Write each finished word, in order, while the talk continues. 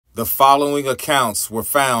The following accounts were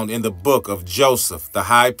found in the book of Joseph, the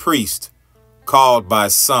high priest, called by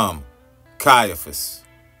some Caiaphas.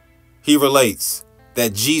 He relates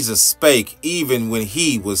that Jesus spake even when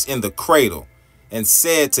he was in the cradle, and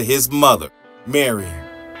said to his mother, Mary,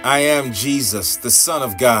 I am Jesus, the Son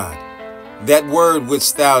of God, that word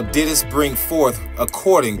which thou didst bring forth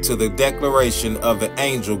according to the declaration of the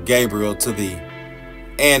angel Gabriel to thee.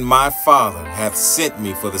 And my Father hath sent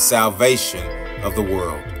me for the salvation of the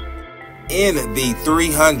world. In the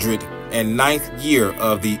 309th year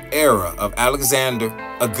of the era of Alexander,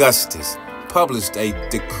 Augustus published a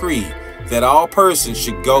decree that all persons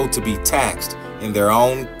should go to be taxed in their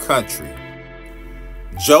own country.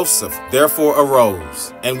 Joseph therefore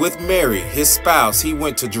arose, and with Mary his spouse he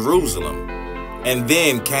went to Jerusalem, and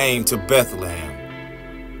then came to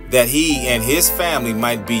Bethlehem, that he and his family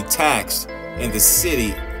might be taxed in the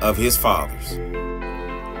city of his fathers.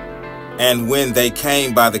 And when they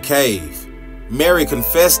came by the cave, Mary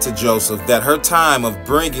confessed to Joseph that her time of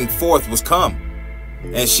bringing forth was come,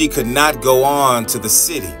 and she could not go on to the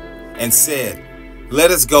city, and said,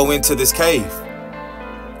 Let us go into this cave.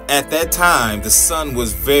 At that time the sun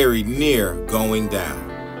was very near going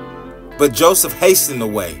down. But Joseph hastened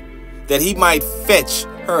away, that he might fetch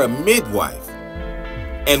her a midwife.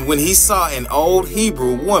 And when he saw an old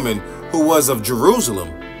Hebrew woman who was of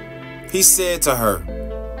Jerusalem, he said to her,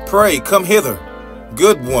 Pray, come hither,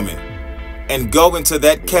 good woman, and go into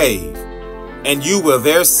that cave, and you will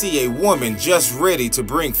there see a woman just ready to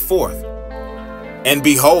bring forth. And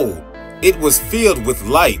behold, it was filled with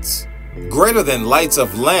lights, greater than lights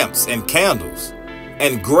of lamps and candles,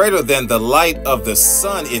 and greater than the light of the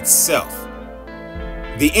sun itself.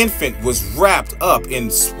 The infant was wrapped up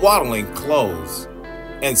in swaddling clothes,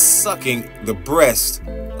 and sucking the breast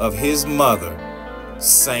of his mother,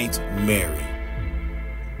 Saint Mary.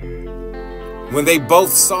 When they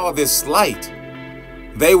both saw this light,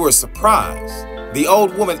 they were surprised. The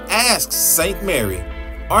old woman asked Saint Mary,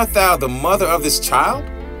 Art thou the mother of this child?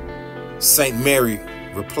 Saint Mary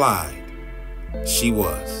replied, She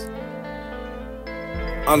was.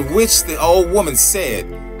 On which the old woman said,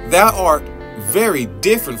 Thou art very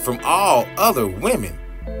different from all other women.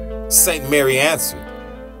 Saint Mary answered,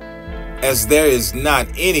 As there is not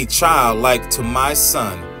any child like to my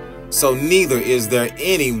son, so neither is there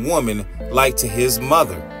any woman like to his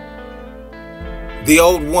mother. The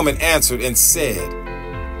old woman answered and said,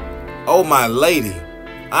 O my lady,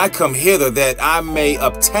 I come hither that I may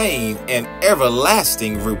obtain an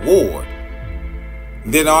everlasting reward.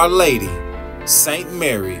 Then Our Lady, Saint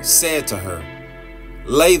Mary, said to her,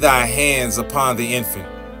 Lay thy hands upon the infant,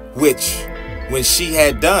 which, when she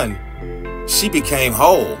had done, she became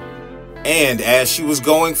whole. And as she was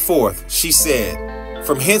going forth, she said,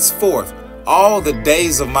 From henceforth, all the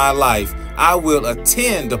days of my life, I will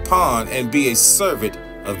attend upon and be a servant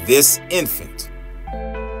of this infant.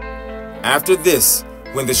 After this,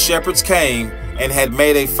 when the shepherds came and had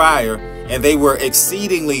made a fire, and they were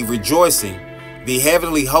exceedingly rejoicing, the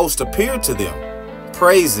heavenly host appeared to them,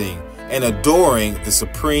 praising and adoring the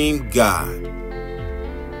supreme God.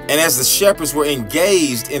 And as the shepherds were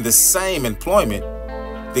engaged in the same employment,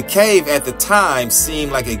 the cave at the time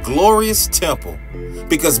seemed like a glorious temple,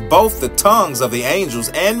 because both the tongues of the angels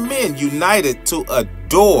and men united to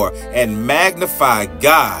adore and magnify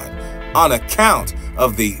God on account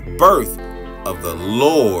of the birth of the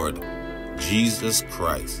Lord Jesus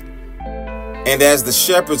Christ. And as the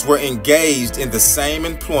shepherds were engaged in the same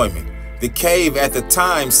employment, the cave at the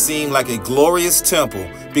time seemed like a glorious temple,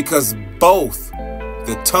 because both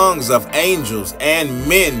the tongues of angels and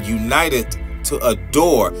men united to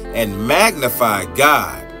adore and magnify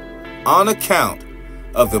God on account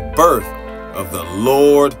of the birth of the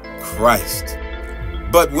Lord Christ.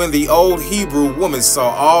 But when the old Hebrew woman saw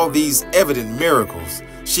all these evident miracles,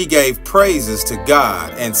 she gave praises to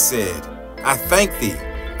God and said, I thank thee,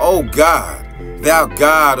 O God, thou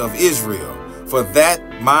God of Israel, for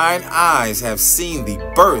that mine eyes have seen the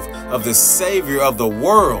birth of the Savior of the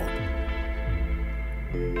world.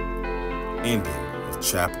 Ending of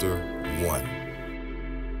chapter 1.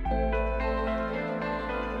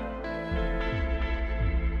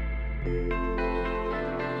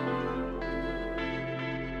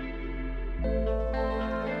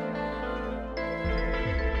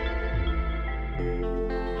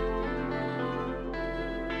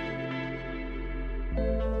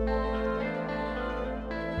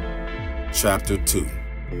 Chapter 2.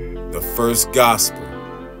 The first gospel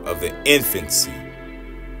of the infancy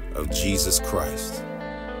of Jesus Christ.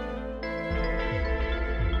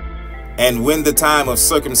 And when the time of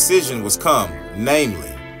circumcision was come,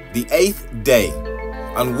 namely, the 8th day,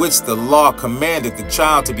 on which the law commanded the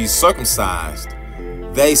child to be circumcised,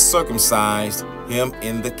 they circumcised him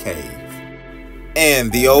in the cave.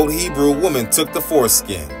 And the old Hebrew woman took the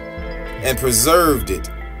foreskin and preserved it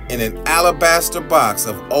in an alabaster box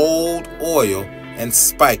of old oil and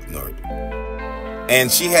spikenard.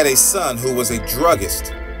 And she had a son who was a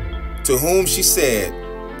druggist, to whom she said,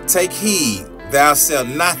 "Take heed thou sell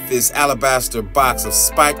not this alabaster box of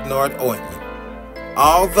spikenard ointment,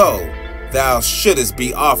 although thou shouldest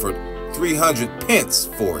be offered 300 pence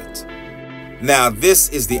for it." Now this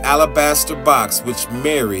is the alabaster box which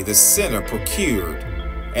Mary the sinner procured,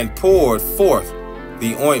 and poured forth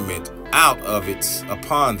the ointment out of it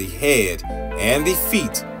upon the head and the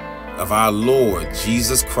feet of our Lord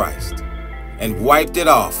Jesus Christ, and wiped it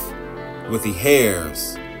off with the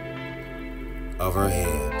hairs of her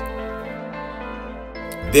head.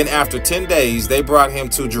 Then after 10 days they brought him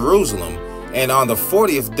to Jerusalem, and on the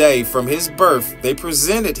 40th day from his birth they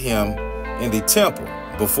presented him in the temple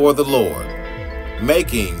before the Lord,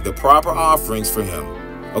 making the proper offerings for him,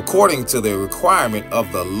 according to the requirement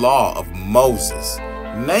of the law of Moses,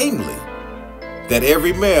 namely, that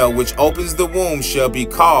every male which opens the womb shall be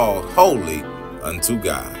called holy unto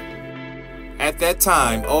God. At that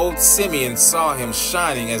time old Simeon saw him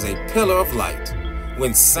shining as a pillar of light,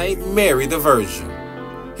 when Saint Mary the Virgin,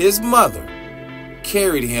 his mother,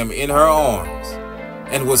 carried him in her arms,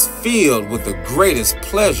 and was filled with the greatest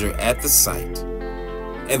pleasure at the sight.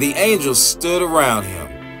 And the angels stood around him,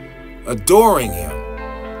 adoring him,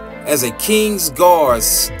 as a king's guards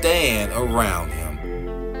stand around him.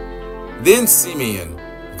 Then Simeon,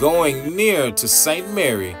 going near to Saint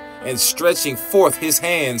Mary and stretching forth his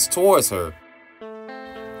hands towards her,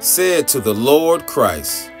 said to the Lord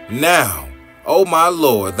Christ, "Now, O my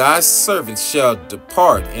Lord, thy servant shall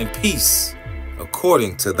depart in peace,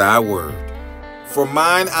 according to thy word. For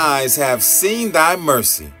mine eyes have seen thy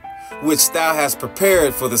mercy, which thou hast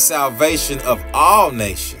prepared for the salvation of all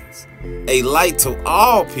nations, a light to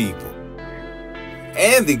all people,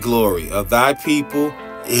 and the glory of thy people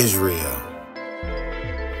Israel."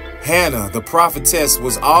 Hannah the prophetess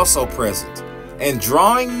was also present, and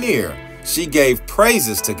drawing near, she gave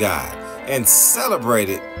praises to God and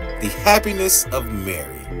celebrated the happiness of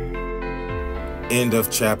Mary. End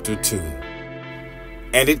of chapter 2.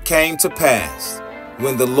 And it came to pass,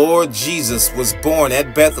 when the Lord Jesus was born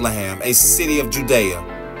at Bethlehem, a city of Judea,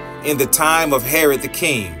 in the time of Herod the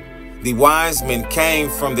king, the wise men came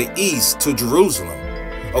from the east to Jerusalem,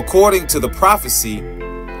 according to the prophecy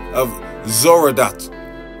of Zorodat,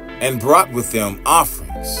 and brought with them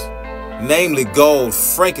offerings, namely gold,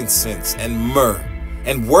 frankincense, and myrrh,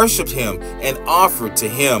 and worshipped him and offered to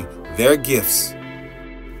him their gifts.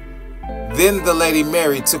 Then the Lady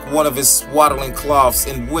Mary took one of his swaddling cloths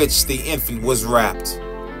in which the infant was wrapped,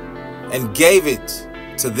 and gave it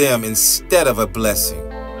to them instead of a blessing,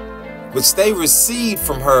 which they received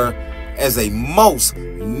from her as a most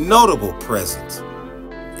notable present.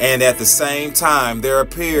 And at the same time there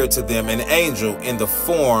appeared to them an angel in the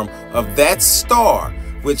form of that star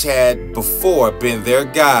which had before been their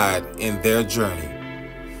guide in their journey,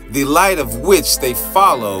 the light of which they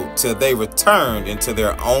followed till they returned into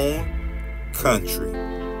their own country.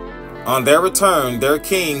 On their return, their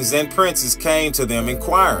kings and princes came to them,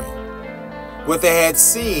 inquiring what they had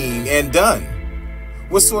seen and done,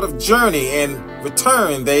 what sort of journey and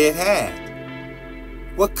return they had had,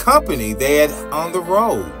 what company they had on the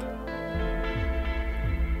road.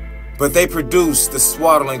 But they produced the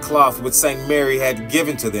swaddling cloth which Saint Mary had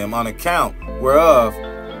given to them, on account whereof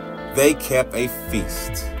they kept a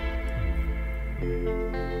feast.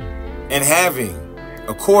 And having,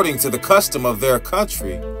 according to the custom of their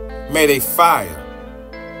country, made a fire,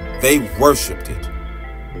 they worshipped it.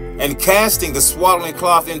 And casting the swaddling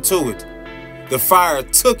cloth into it, the fire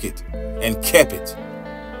took it and kept it.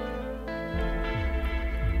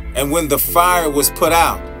 And when the fire was put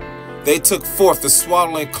out, they took forth the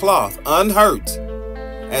swaddling cloth unhurt,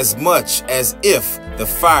 as much as if the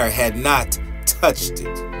fire had not touched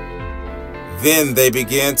it. Then they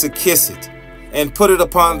began to kiss it, and put it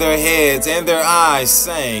upon their heads and their eyes,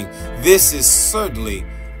 saying, "This is certainly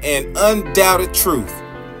an undoubted truth,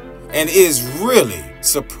 and is really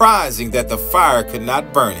surprising that the fire could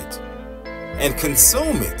not burn it and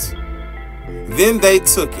consume it." Then they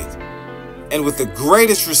took it, and with the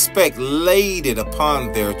greatest respect laid it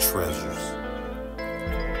upon their treasures.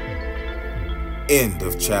 End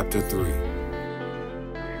of chapter 3.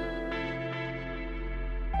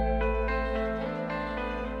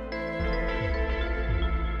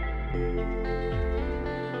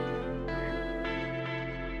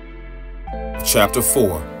 Chapter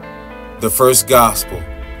 4. The first gospel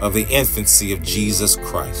of the infancy of Jesus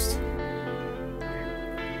Christ.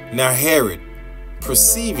 Now Herod,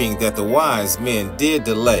 perceiving that the wise men did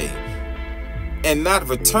delay and not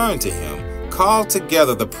return to him, called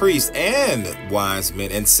together the priests and wise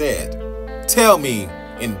men and said, "Tell me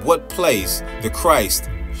in what place the Christ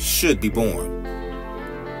should be born."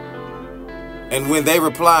 And when they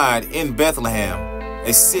replied, "In Bethlehem,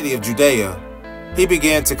 a city of Judea," he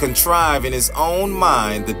began to contrive in his own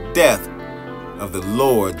mind the death of the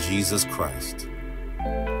Lord Jesus Christ.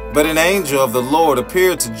 But an angel of the Lord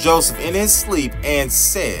appeared to Joseph in his sleep and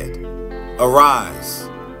said, "Arise,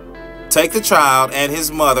 take the child and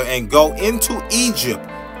his mother and go into Egypt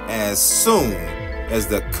as soon as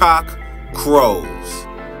the cock crows."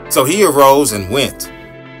 So he arose and went.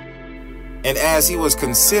 And as he was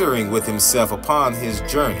considering with himself upon his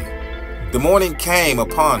journey, the morning came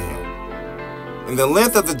upon him. In the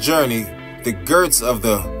length of the journey, the girts of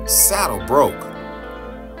the saddle broke.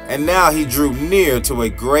 And now he drew near to a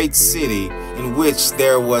great city in which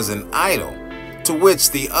there was an idol, to which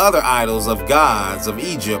the other idols of gods of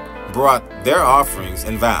Egypt brought their offerings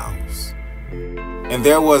and vows. And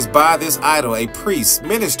there was by this idol a priest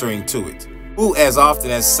ministering to it, who, as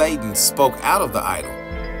often as Satan spoke out of the idol,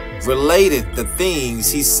 related the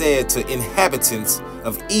things he said to inhabitants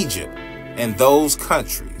of Egypt and those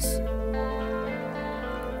countries.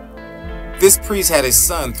 This priest had a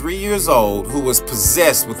son 3 years old who was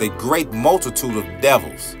possessed with a great multitude of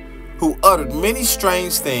devils, who uttered many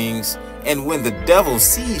strange things, and when the devils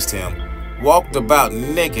seized him, walked about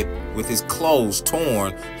naked with his clothes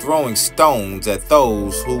torn, throwing stones at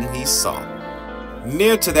those whom he saw.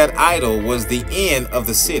 Near to that idol was the inn of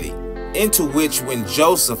the city, into which when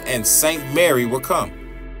Joseph and Saint Mary were come,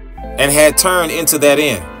 and had turned into that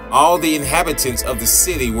inn, all the inhabitants of the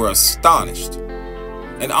city were astonished.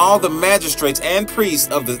 And all the magistrates and priests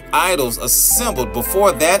of the idols assembled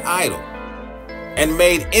before that idol, and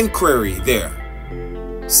made inquiry there,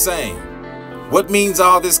 saying, "What means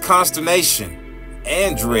all this consternation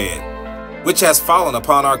and dread, which has fallen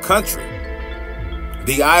upon our country?"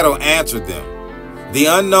 The idol answered them, "The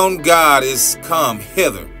unknown God is come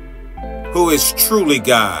hither, who is truly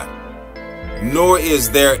God, nor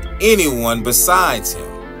is there anyone besides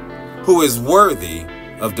him, who is worthy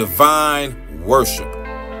of divine worship,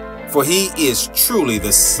 for he is truly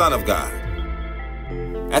the Son of God."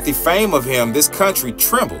 At the fame of him, this country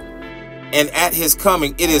trembled, and at his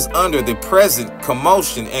coming it is under the present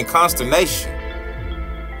commotion and consternation,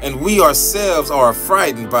 and we ourselves are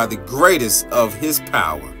frightened by the greatness of his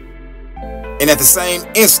power. And at the same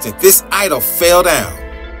instant this idol fell down,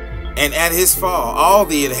 and at his fall all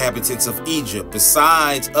the inhabitants of Egypt,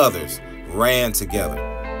 besides others, ran together.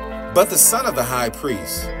 But the son of the high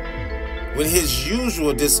priest, when his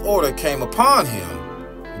usual disorder came upon him,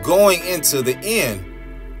 going into the inn,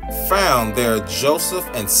 found there Joseph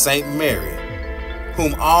and Saint Mary,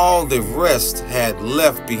 whom all the rest had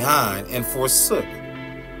left behind and forsook.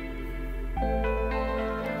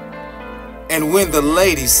 And when the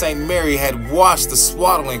lady Saint Mary had washed the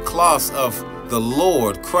swaddling cloths of the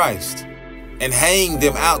Lord Christ, and hanged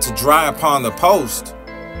them out to dry upon the post,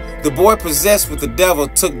 the boy possessed with the devil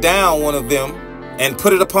took down one of them and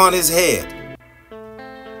put it upon his head.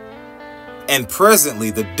 And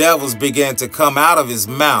presently the devils began to come out of his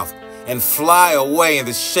mouth and fly away in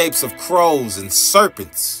the shapes of crows and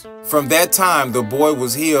serpents. From that time the boy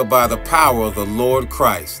was healed by the power of the Lord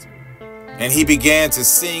Christ. And he began to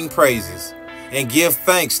sing praises and give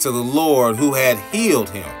thanks to the Lord who had healed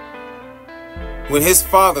him. When his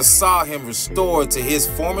father saw him restored to his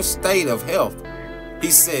former state of health,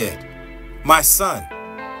 he said, "My son,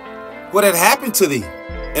 what had happened to thee,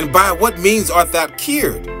 and by what means art thou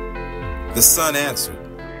cured?" The son answered,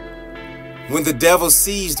 "When the devil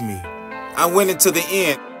seized me, I went into the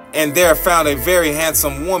inn, and there found a very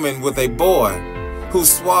handsome woman with a boy,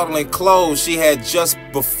 whose swaddling clothes she had just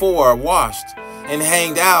before washed and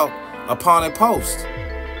hanged out upon a post.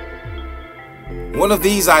 One of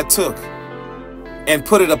these I took and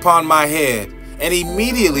put it upon my head, and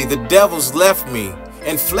immediately the devils left me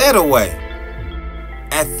and fled away."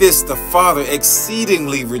 At this the father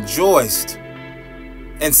exceedingly rejoiced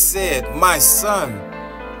and said, "My son,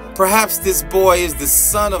 perhaps this boy is the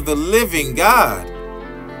Son of the living God,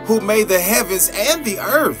 who made the heavens and the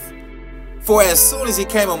earth. For as soon as he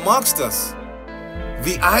came amongst us,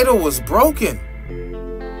 the idol was broken,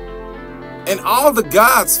 and all the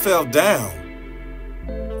gods fell down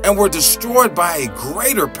and were destroyed by a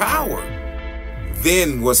greater power.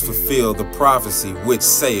 Then was fulfilled the prophecy which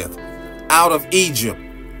saith, Out of Egypt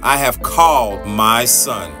I have called my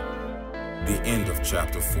son." The end of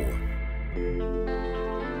chapter 4.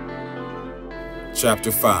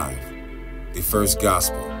 Chapter 5, the first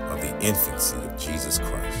gospel of the infancy of Jesus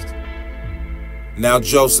Christ. Now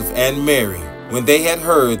Joseph and Mary, when they had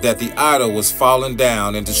heard that the idol was fallen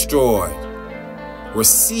down and destroyed, were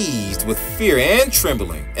seized with fear and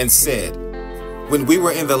trembling, and said, When we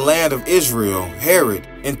were in the land of Israel, Herod,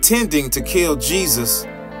 intending to kill Jesus,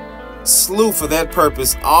 slew for that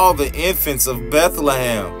purpose all the infants of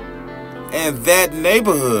Bethlehem and that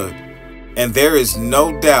neighborhood. And there is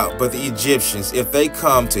no doubt but the Egyptians, if they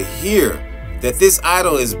come to hear that this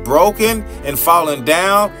idol is broken and fallen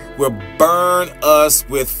down, will burn us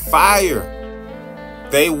with fire.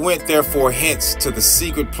 They went therefore hence to the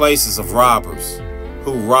secret places of robbers,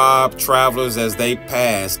 who robbed travelers as they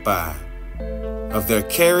passed by, of their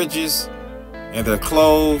carriages and their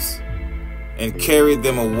clothes, and carried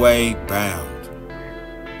them away bound.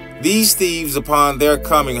 These thieves upon their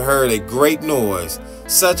coming heard a great noise,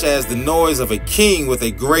 such as the noise of a king with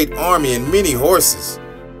a great army and many horses,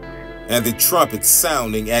 and the trumpet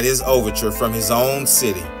sounding at his overture from his own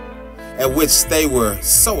city, at which they were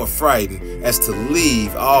so affrighted as to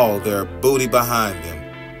leave all their booty behind them,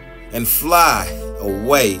 and fly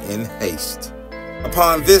away in haste.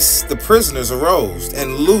 Upon this the prisoners arose,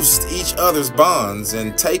 and loosed each other's bonds,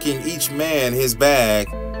 and taking each man his bag,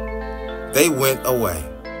 they went away,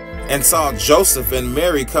 and saw Joseph and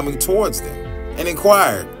Mary coming towards them, and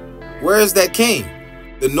inquired, Where is that king,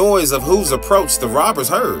 the noise of whose approach the robbers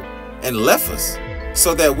heard, and left us,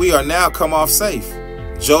 so that we are now come off safe?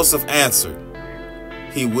 Joseph answered,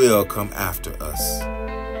 He will come after us.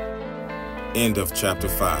 End of chapter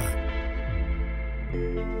 5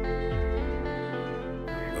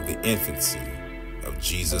 of the infancy of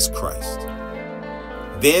Jesus Christ.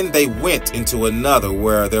 Then they went into another,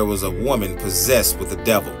 where there was a woman possessed with a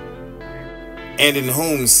devil, and in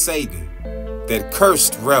whom Satan, that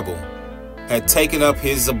cursed rebel, had taken up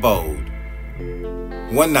his abode.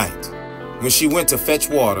 One night, when she went to fetch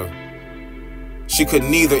water, she could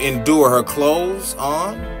neither endure her clothes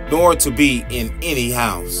on, nor to be in any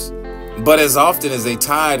house. But as often as they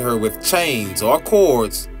tied her with chains or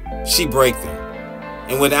cords, she brake them,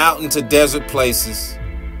 and went out into desert places,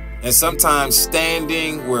 and sometimes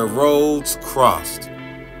standing where roads crossed,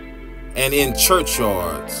 and in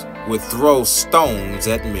churchyards would throw stones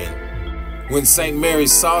at men. When St. Mary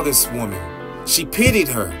saw this woman, she pitied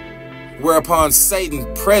her, whereupon Satan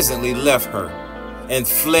presently left her, and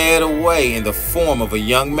fled away in the form of a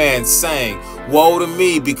young man, saying, Woe to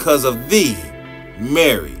me because of thee,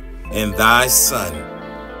 Mary, and thy son.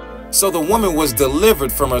 So the woman was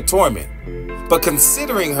delivered from her torment. But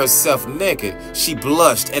considering herself naked, she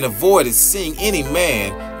blushed and avoided seeing any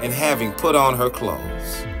man, and having put on her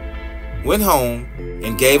clothes, went home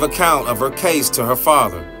and gave account of her case to her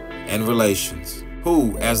father and relations,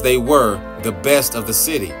 who, as they were the best of the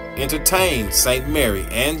city, entertained St. Mary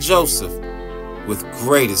and Joseph with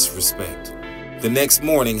greatest respect. The next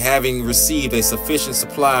morning, having received a sufficient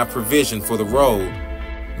supply of provision for the road,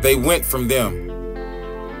 they went from them,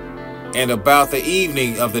 and about the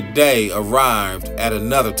evening of the day arrived at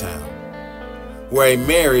another town, where a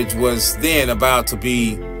marriage was then about to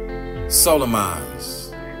be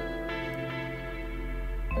solemnized.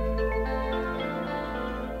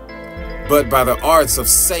 But by the arts of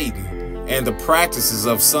Satan and the practices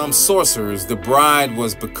of some sorcerers, the bride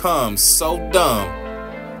was become so dumb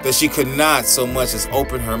that she could not so much as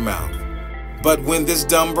open her mouth. But when this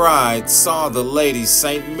dumb bride saw the lady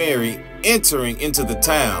St. Mary entering into the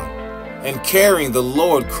town, and carrying the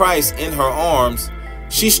Lord Christ in her arms,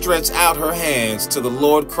 she stretched out her hands to the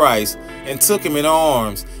Lord Christ, and took him in her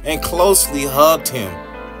arms, and closely hugged him,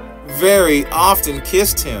 very often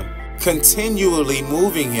kissed him, continually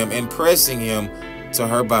moving him and pressing him to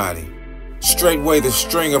her body. Straightway the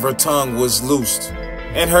string of her tongue was loosed,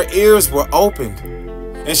 and her ears were opened,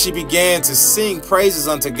 and she began to sing praises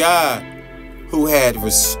unto God, who had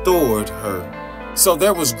restored her. So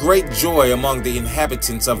there was great joy among the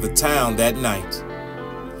inhabitants of the town that night,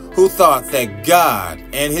 who thought that God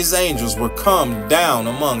and his angels were come down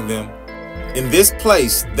among them. In this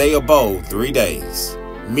place they abode 3 days,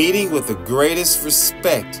 meeting with the greatest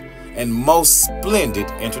respect and most splendid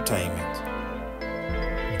entertainment.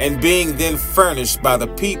 And being then furnished by the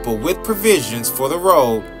people with provisions for the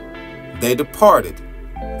road, they departed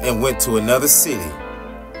and went to another city,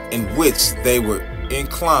 in which they were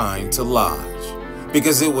inclined to lodge,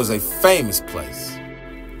 because it was a famous place.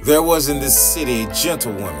 There was in this city a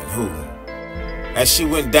gentlewoman who, as she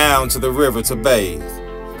went down to the river to bathe,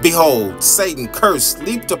 behold, Satan cursed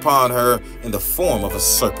leaped upon her in the form of a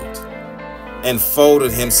serpent, and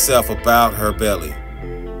folded himself about her belly,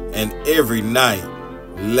 and every night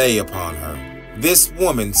lay upon her. This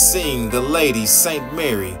woman, seeing the Lady Saint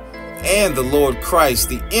Mary and the Lord Christ,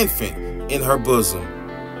 the infant, in her bosom,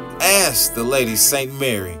 asked the Lady Saint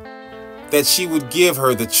Mary that she would give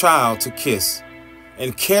her the child to kiss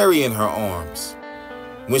and carry in her arms.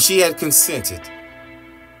 When she had consented,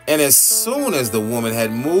 and as soon as the woman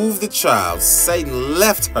had moved the child, Satan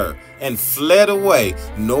left her and fled away,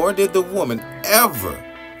 nor did the woman ever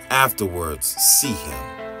afterwards see him.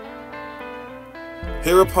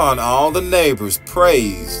 Hereupon all the neighbors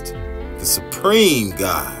praised the supreme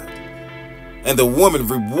God, and the woman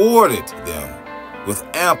rewarded them with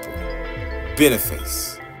ample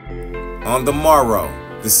benefits. On the morrow,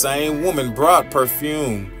 the same woman brought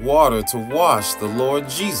perfumed water to wash the Lord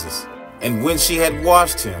Jesus. And when she had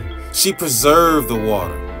washed him, she preserved the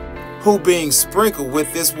water, who being sprinkled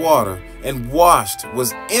with this water and washed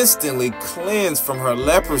was instantly cleansed from her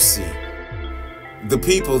leprosy. The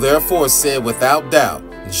people therefore said without doubt,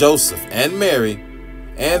 Joseph and Mary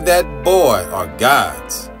and that boy are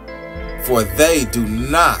gods, for they do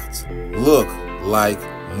not look like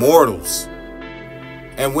mortals.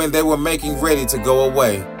 And when they were making ready to go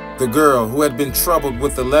away, the girl who had been troubled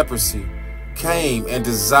with the leprosy came and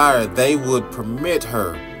desired they would permit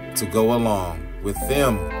her to go along with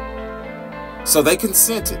them. So they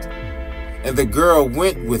consented, and the girl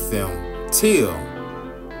went with them till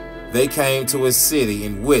they came to a city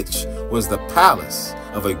in which was the palace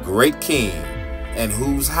of a great king, and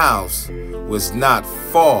whose house was not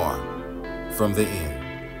far from the inn.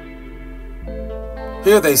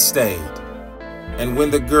 Here they stayed. And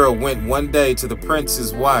when the girl went one day to the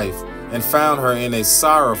prince's wife and found her in a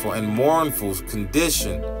sorrowful and mournful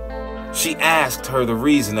condition, she asked her the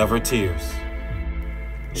reason of her tears.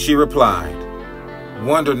 She replied,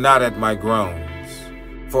 "Wonder not at my groans,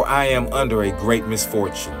 for I am under a great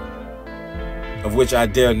misfortune, of which I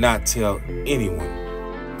dare not tell anyone.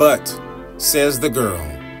 But," says the girl,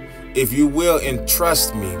 "if you will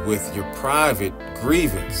entrust me with your private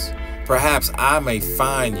grievance, perhaps I may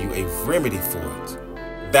find you a remedy for it.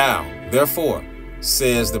 Thou, therefore,"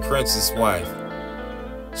 says the prince's wife,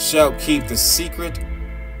 "shalt keep the secret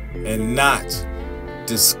and not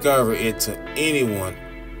discover it to anyone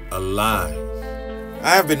alive. I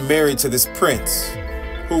have been married to this prince,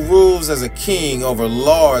 who rules as a king over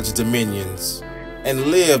large dominions, and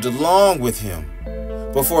lived along with him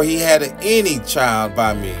before he had any child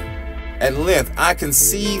by me. At length I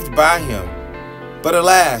conceived by him, but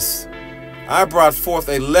alas, I brought forth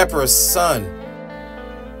a leprous son,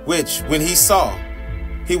 which, when he saw,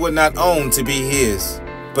 he would not own to be his,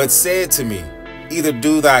 but said to me, either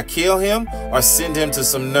do thou kill him, or send him to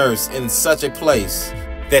some nurse in such a place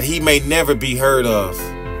that he may never be heard of.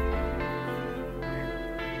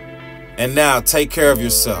 And now take care of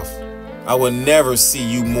yourself. I will never see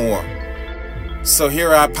you more. So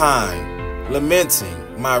here I pine, lamenting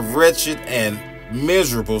my wretched and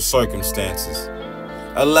miserable circumstances.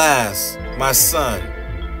 Alas, my son,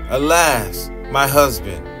 alas, my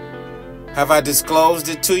husband, have I disclosed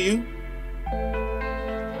it to you?"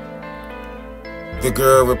 The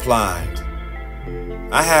girl replied,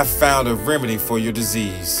 "I have found a remedy for your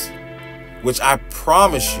disease, which I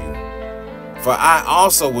promise you, for I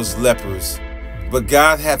also was leprous, but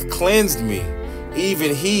God hath cleansed me,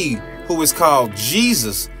 even he who is called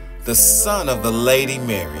Jesus, the son of the Lady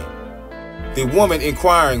Mary." The woman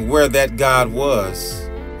inquiring where that God was,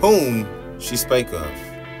 whom she spake of.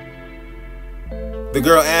 The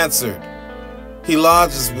girl answered, "He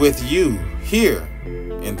lodges with you here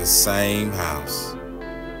in the same house."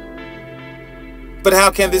 "But how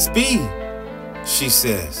can this be?" she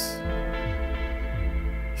says.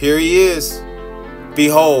 "Here he is.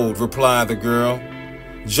 Behold," replied the girl,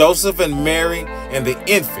 "Joseph and Mary, and the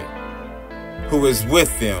infant who is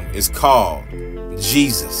with them is called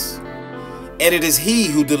Jesus. And it is he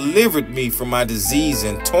who delivered me from my disease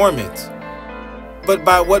and torment." "But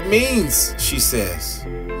by what means," she says,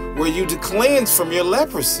 "were you cleansed from your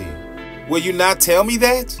leprosy? Will you not tell me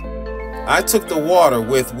that?" "I took the water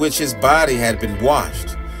with which his body had been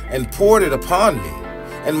washed and poured it upon me,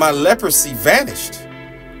 and my leprosy vanished."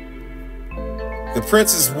 The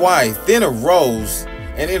prince's wife then arose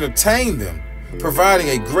and entertained them, providing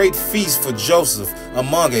a great feast for Joseph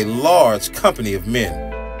among a large company of men.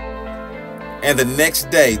 And the next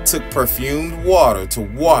day took perfumed water to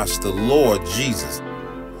wash the Lord Jesus,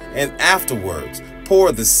 and afterwards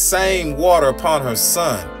poured the same water upon her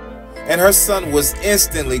son, and her son was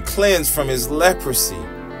instantly cleansed from his leprosy.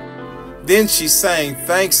 Then she sang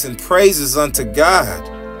thanks and praises unto God,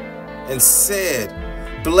 and said,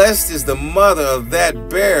 "Blessed is the mother of that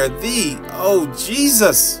bare thee, O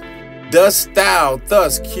Jesus. Dost thou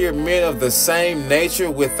thus cure men of the same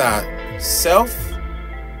nature with thy self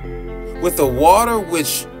with the water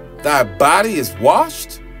which thy body is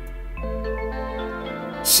washed?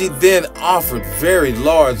 She then offered very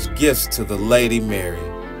large gifts to the Lady Mary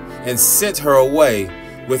and sent her away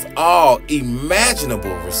with all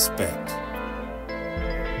imaginable respect.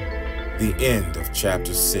 The end of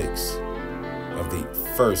chapter 6 of the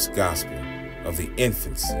first gospel of the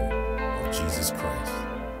infancy of Jesus Christ.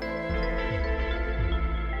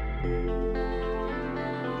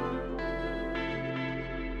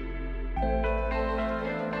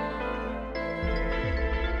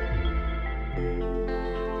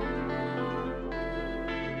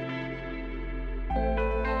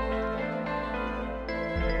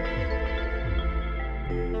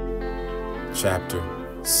 Chapter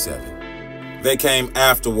 7. They came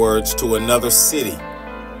afterwards to another city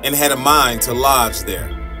and had a mind to lodge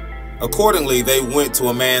there. Accordingly, they went to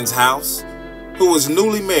a man's house who was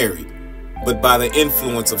newly married, but by the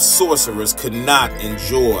influence of sorcerers could not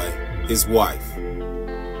enjoy his wife.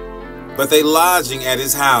 But they lodging at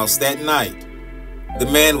his house that night, the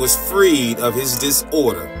man was freed of his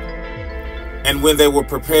disorder. And when they were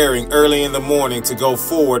preparing early in the morning to go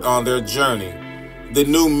forward on their journey, the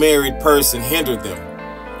new married person hindered them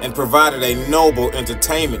and provided a noble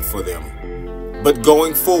entertainment for them. But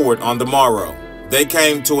going forward on the morrow, they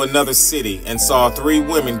came to another city and saw 3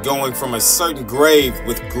 women going from a certain grave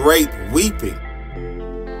with great weeping.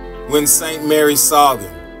 When Saint Mary saw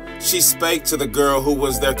them, she spake to the girl who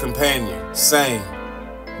was their companion, saying,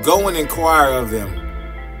 Go and inquire of them,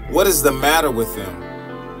 what is the matter with them,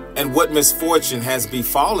 and what misfortune has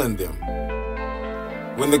befallen them?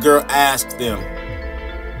 When the girl asked them,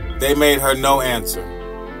 they made her no answer,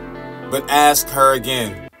 but asked her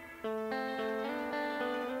again,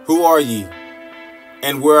 Who are ye,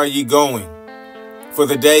 and where are ye going? For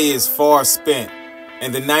the day is far spent,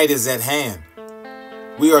 and the night is at hand.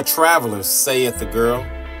 We are travelers, saith the girl,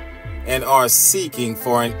 and are seeking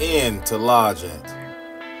for an inn to lodge at.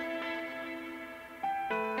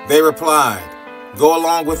 They replied, Go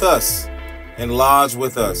along with us, and lodge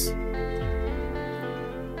with us.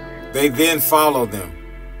 They then followed them,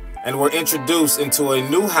 and were introduced into a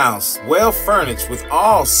new house, well furnished with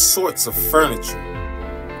all sorts of furniture.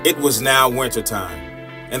 It was now wintertime,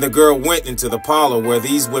 and the girl went into the parlor where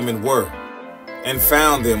these women were, and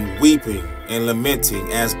found them weeping and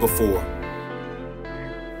lamenting as before.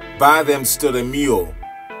 By them stood a mule,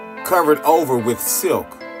 covered over with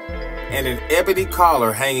silk, and an ebony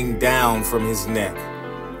collar hanging down from his neck,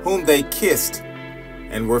 whom they kissed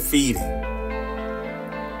and were feeding.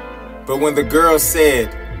 But when the girl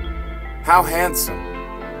said, How handsome,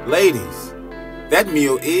 ladies, that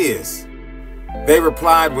mule is, they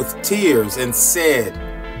replied with tears and said,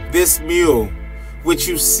 This mule, which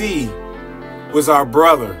you see, was our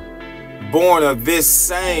brother, born of this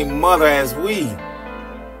same mother as we.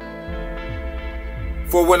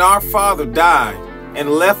 For when our father died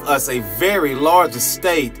and left us a very large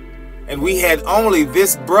estate, and we had only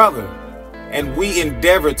this brother, and we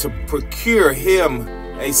endeavored to procure him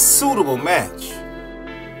a suitable match,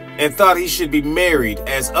 and thought he should be married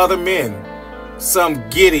as other men, some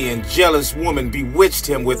giddy and jealous woman bewitched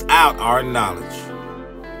him without our knowledge.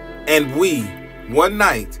 And we, one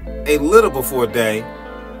night, a little before day,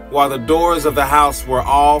 while the doors of the house were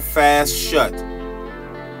all fast shut,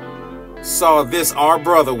 saw this our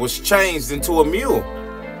brother was changed into a mule,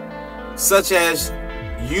 such as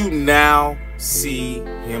you now see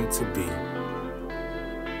him to be.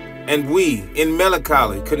 And we, in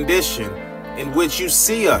melancholy condition in which you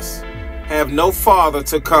see us, have no father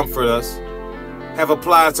to comfort us, have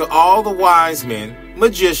applied to all the wise men,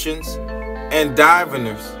 magicians, and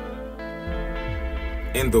diviners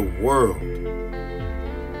in the world,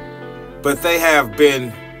 but they have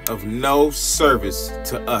been of no service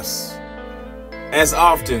to us. As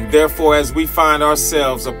often, therefore, as we find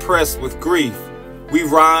ourselves oppressed with grief, we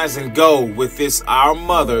rise and go with this our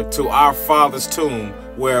mother to our father's tomb,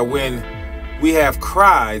 where when we have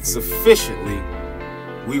cried sufficiently,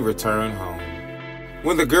 we return home.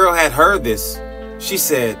 When the girl had heard this, she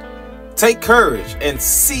said, Take courage and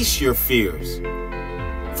cease your fears,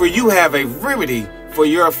 for you have a remedy for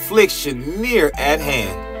your affliction near at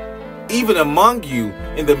hand, even among you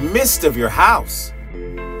in the midst of your house.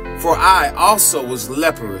 For I also was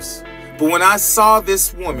leprous, but when I saw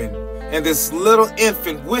this woman and this little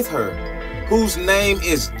infant with her, whose name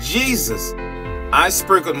is Jesus, I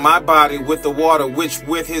sprinkled my body with the water which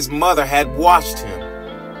with his mother had washed him,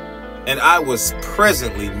 and I was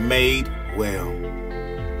presently made well.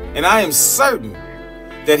 And I am certain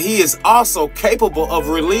that he is also capable of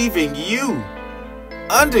relieving you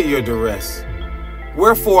under your duress,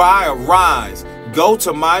 Wherefore I arise, go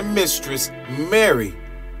to my mistress Mary,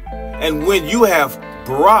 and when you have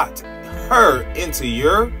brought her into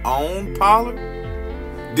your own parlor,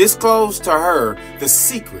 disclose to her the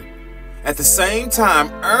secret, at the same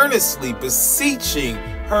time earnestly beseeching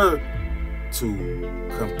her to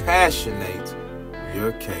compassionate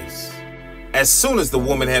your case. As soon as the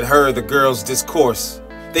woman had heard the girl's discourse,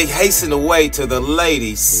 they hastened away to the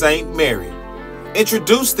lady Saint Mary,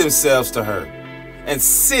 introduced themselves to her, and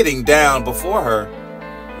sitting down before her,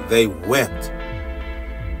 they wept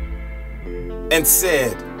and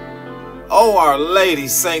said, O our Lady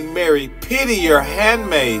Saint Mary, pity your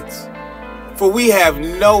handmaids, for we have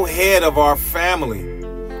no head of our family,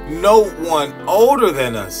 no one older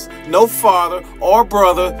than us, no father or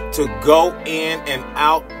brother to go in and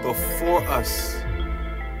out before us.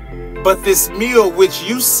 But this mule which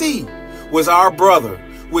you see was our brother,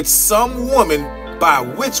 which some woman by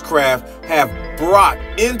witchcraft have brought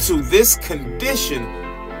into this condition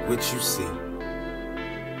which you see.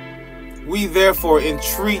 We therefore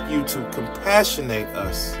entreat you to compassionate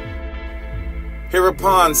us.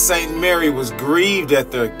 Hereupon Saint Mary was grieved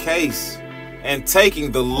at their case, and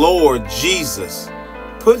taking the Lord Jesus,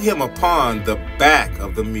 put him upon the back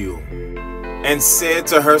of the mule, and said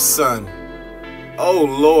to her son, O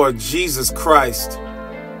Lord Jesus Christ,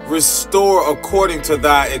 restore according to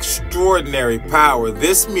thy extraordinary power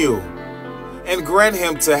this mule, and grant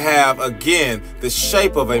him to have again the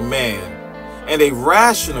shape of a man, and a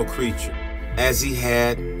rational creature, as he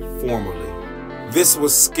had formerly. This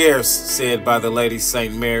was scarce said by the Lady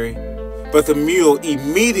Saint Mary, but the mule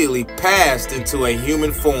immediately passed into a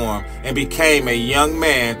human form and became a young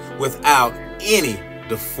man without any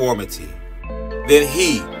deformity. Then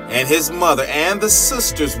he and his mother and the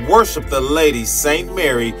sisters worshiped the Lady Saint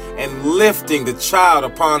Mary, and lifting the child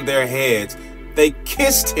upon their heads, they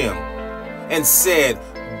kissed him and said,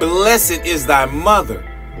 Blessed is thy mother,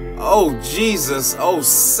 O Jesus, O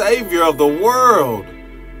Savior of the world.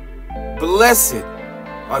 Blessed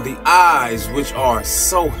are the eyes which are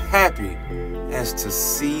so happy as to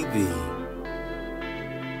see thee.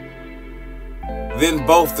 Then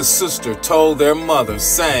both the sisters told their mother,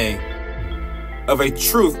 saying, Of a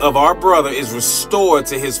truth of our brother is restored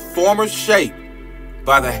to his former shape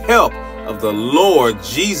by the help of the Lord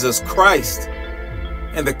Jesus Christ,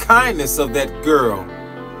 and the kindness of that girl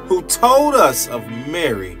who told us of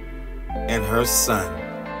Mary and her son.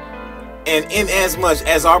 And inasmuch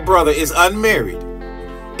as our brother is unmarried,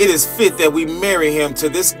 it is fit that we marry him to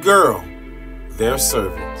this girl, their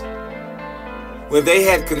servant. When they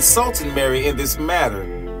had consulted Mary in this matter,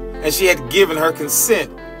 and she had given her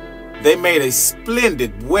consent, they made a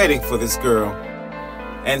splendid wedding for this girl.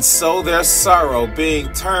 And so their sorrow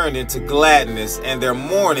being turned into gladness, and their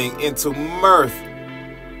mourning into mirth,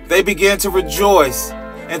 they began to rejoice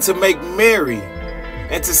and to make merry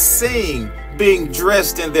and to sing, being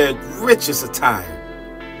dressed in their richest attire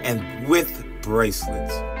and with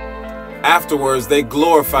bracelets. Afterwards they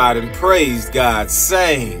glorified and praised God,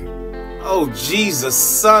 saying, O Jesus,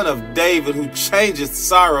 Son of David, who changeth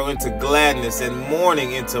sorrow into gladness and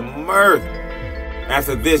mourning into mirth.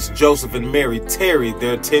 After this, Joseph and Mary tarried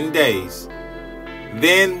there 10 days,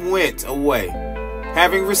 then went away,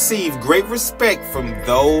 having received great respect from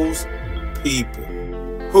those people,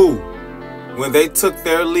 who, when they took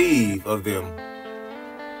their leave of them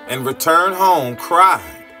and returned home,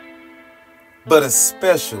 cried, but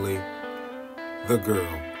especially the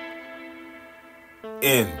girl.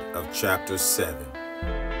 End of chapter 7.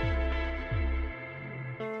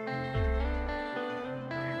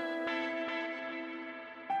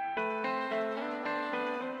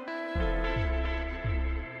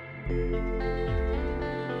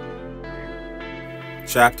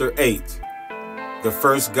 Chapter 8. The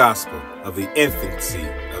first gospel of the infancy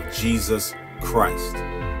of Jesus Christ.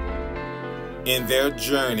 In their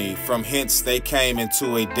journey from hence they came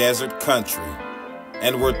into a desert country,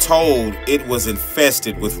 and were told it was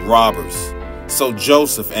infested with robbers. So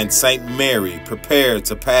Joseph and Saint Mary prepared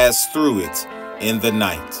to pass through it in the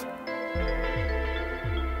night.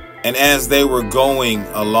 And as they were going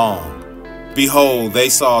along, behold, they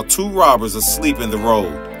saw 2 robbers asleep in the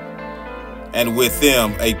road, and with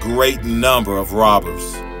them a great number of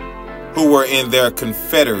robbers, who were in their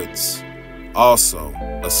confederates also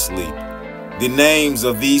asleep. The names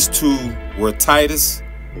of these 2 were Titus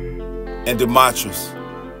and Demetrius.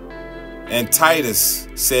 And Titus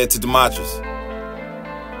said to Demetrius,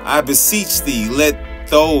 I beseech thee, let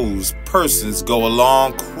those persons go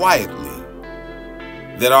along quietly,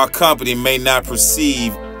 that our company may not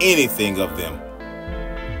perceive anything of them.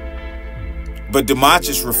 But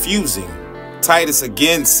Demetrius refusing, Titus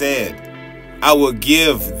again said, I will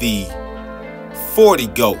give thee 40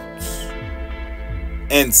 goats.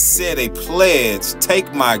 And said a pledge,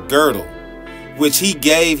 take my girdle, which he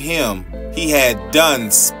gave him he had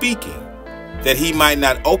done speaking, that he might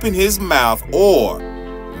not open his mouth or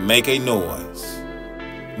make a noise.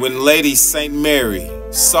 When Lady St. Mary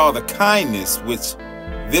saw the kindness which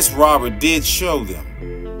this robber did show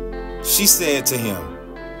them, she said to him,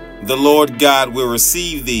 the Lord God will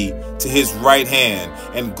receive thee to his right hand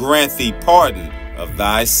and grant thee pardon of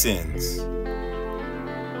thy sins.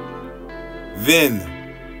 Then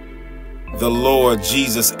the Lord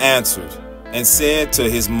Jesus answered and said to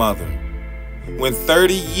his mother, when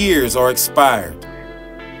 30 years are expired,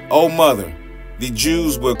 O mother, the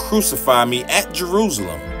Jews will crucify me at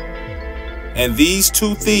Jerusalem, and these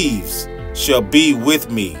two thieves shall be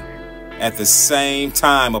with me at the same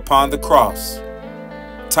time upon the cross,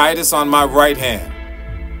 Titus on my right hand,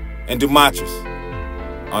 and Demetrius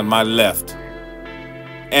on my left.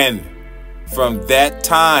 And from that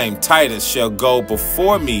time Titus shall go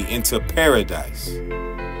before me into paradise.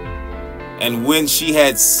 And when she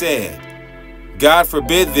had said, God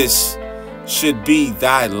forbid this should be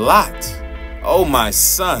thy lot, O my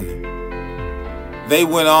son, they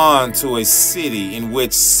went on to a city in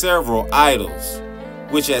which several idols,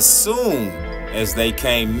 which as soon as they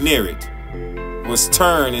came near it, was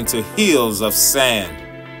turned into hills of sand.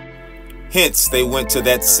 Hence they went to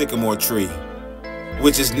that sycamore tree,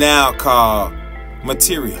 which is now called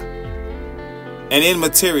Materia. And in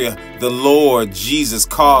Materia the Lord Jesus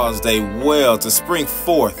caused a well to spring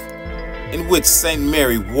forth, in which St.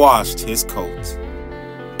 Mary washed his coat.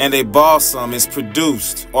 And a balsam is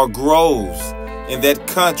produced or grows in that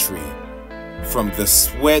country from the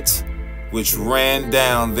sweat which ran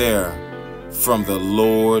down there from the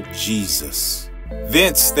Lord Jesus.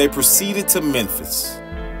 Thence they proceeded to Memphis,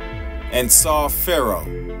 and saw Pharaoh,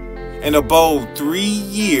 and abode 3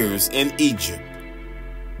 years in Egypt.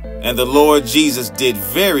 And the Lord Jesus did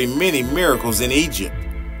very many miracles in Egypt,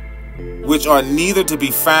 which are neither to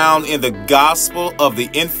be found in the gospel of the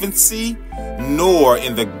infancy, nor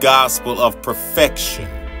in the gospel of perfection.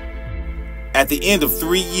 At the end of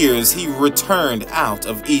 3 years he returned out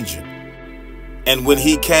of Egypt. And when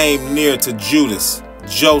he came near to Judas,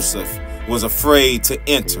 Joseph was afraid to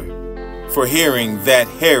enter, for hearing that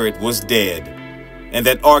Herod was dead, and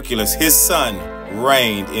that Archelaus his son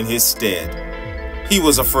reigned in his stead. He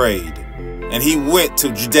was afraid, and he went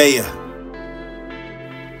to Judea.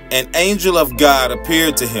 An angel of God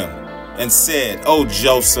appeared to him, and said, O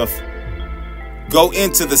Joseph, go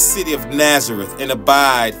into the city of Nazareth, and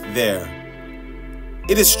abide there.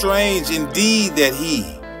 It is strange indeed that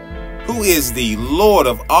he, who is the Lord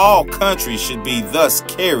of all countries, should be thus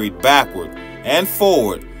carried backward and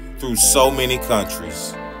forward through so many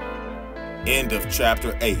countries. End of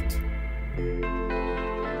chapter 8.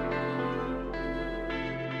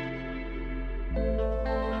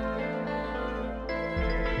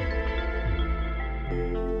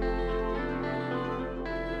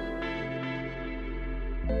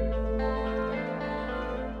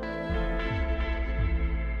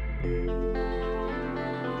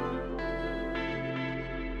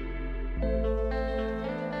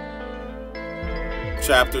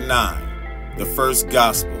 Chapter 9, the first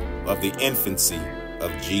gospel of the infancy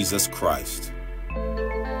of Jesus Christ.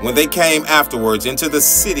 When they came afterwards into the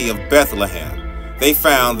city of Bethlehem, they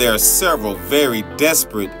found there several very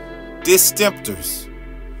desperate distempters,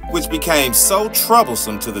 which became so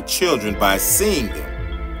troublesome to the children by seeing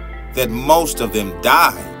them, that most of them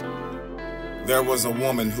died. There was a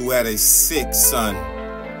woman who had a sick son,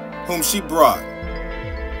 whom she brought,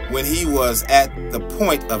 when he was at the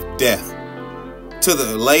point of death, to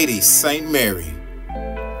the Lady St. Mary,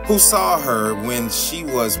 who saw her when she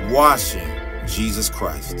was washing Jesus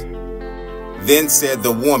Christ. Then said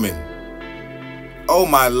the woman, O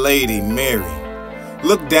my Lady Mary,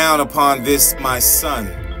 look down upon this my son,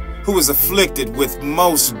 who is afflicted with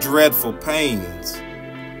most dreadful pains.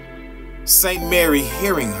 St. Mary,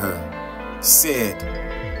 hearing her,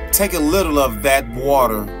 said, take a little of that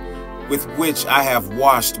water with which I have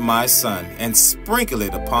washed my son, and sprinkle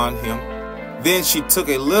it upon him. Then she took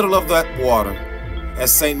a little of that water,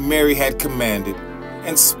 as St. Mary had commanded,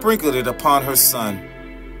 and sprinkled it upon her son,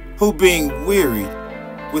 who being wearied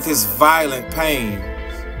with his violent pains,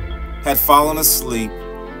 had fallen asleep.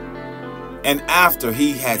 And after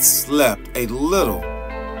he had slept a little,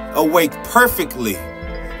 awake perfectly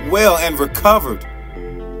well and recovered.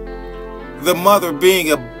 The mother,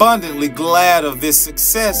 being abundantly glad of this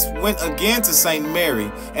success, went again to St.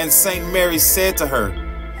 Mary, and St. Mary said to her,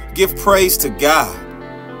 give praise to God,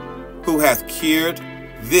 who hath cured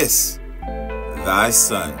this thy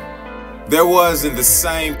son. There was in the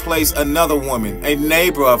same place another woman, a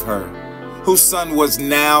neighbor of her, whose son was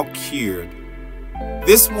now cured.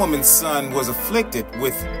 This woman's son was afflicted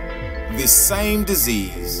with the same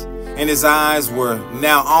disease, and his eyes were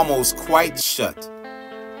now almost quite shut.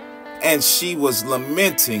 And she was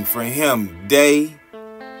lamenting for him day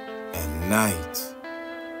and night.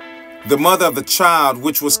 The mother of the child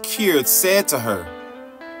which was cured said to her,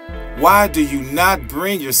 "Why do you not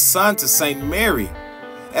bring your son to St. Mary,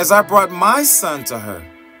 as I brought my son to her,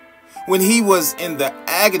 when he was in the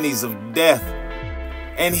agonies of death?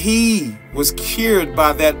 And he was cured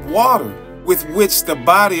by that water with which the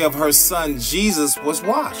body of her son Jesus was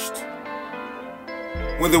washed."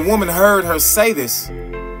 When the woman heard her say this,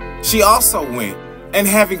 she also went, and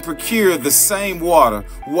having procured the same water,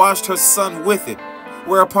 washed her son with it,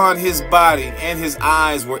 whereupon his body and his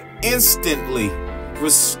eyes were instantly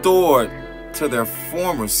restored to their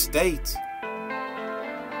former state.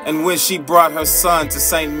 And when she brought her son to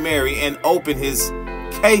St. Mary and opened his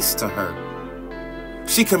case to her,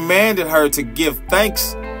 she commanded her to give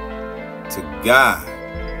thanks to God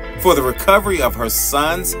for the recovery of her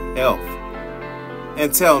son's health,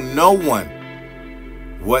 and tell no one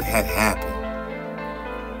what had happened.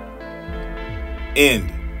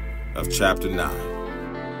 End of chapter 9.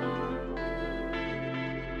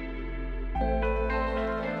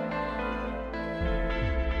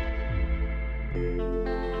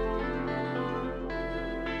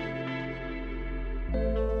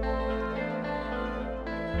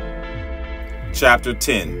 Chapter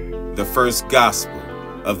 10, the first gospel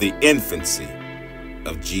of the infancy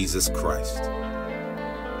of Jesus Christ.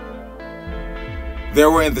 There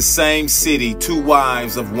were in the same city 2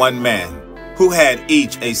 wives of one man, who had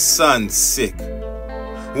each a son sick.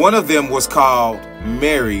 One of them was called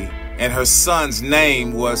Mary, and her son's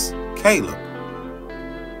name was Caleb.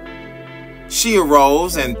 She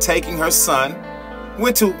arose, and taking her son,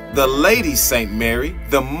 went to the Lady St. Mary,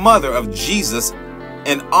 the mother of Jesus,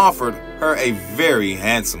 and offered her a very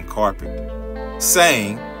handsome carpet,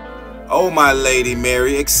 saying, "O my Lady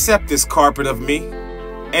Mary, accept this carpet of me,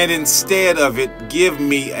 and instead of it give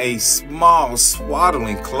me a small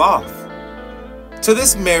swaddling cloth." To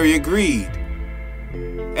this Mary agreed.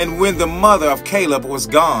 And when the mother of Caleb was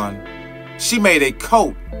gone, she made a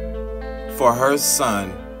coat for her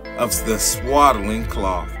son of the swaddling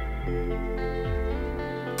cloth,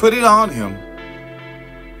 put it on him,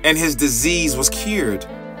 and his disease was cured.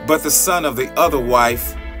 But the son of the other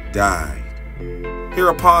wife died.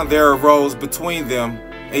 Hereupon there arose between them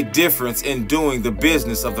a difference in doing the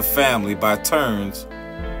business of the family by turns,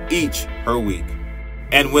 each her week.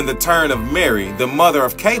 And when the turn of Mary, the mother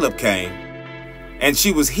of Caleb, came, and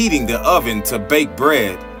she was heating the oven to bake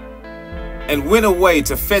bread, and went away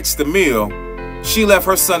to fetch the meal, she left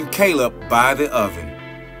her son Caleb by the oven,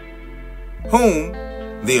 whom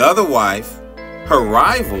the other wife, her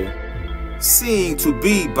rival, seeing to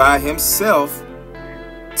be by himself,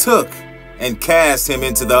 took and cast him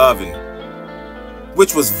into the oven,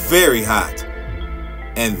 which was very hot,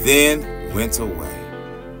 and then went away.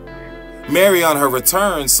 Mary on her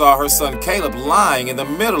return saw her son Caleb lying in the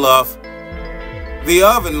middle of the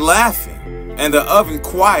oven laughing, and the oven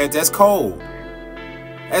quiet as cold,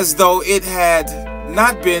 as though it had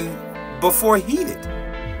not been before heated,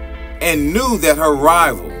 and knew that her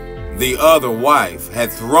rival, the other wife,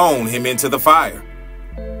 had thrown him into the fire.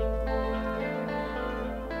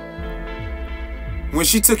 When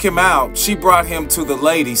she took him out, she brought him to the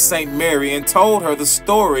Lady St. Mary and told her the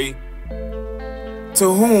story,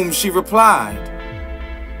 to whom she replied,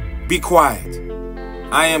 "Be quiet.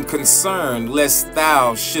 I am concerned lest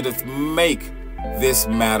thou shouldest make this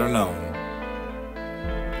matter known."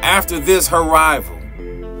 After this, her rival,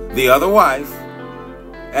 the other wife,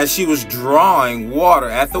 as she was drawing water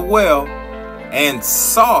at the well, and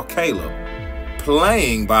saw Caleb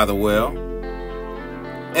playing by the well,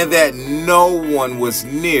 and that no one was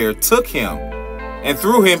near, took him and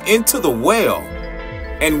threw him into the well.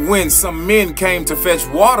 And when some men came to fetch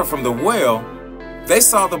water from the well, they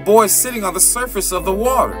saw the boy sitting on the surface of the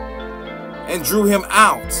water, and drew him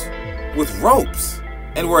out with ropes,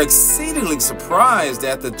 and were exceedingly surprised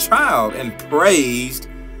at the child, and praised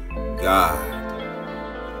God.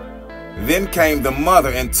 Then came the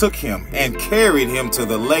mother and took him and carried him to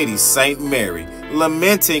the Lady St. Mary,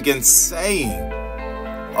 lamenting and saying,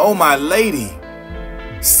 "O my Lady,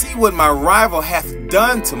 see what my rival hath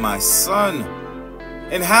done to my son,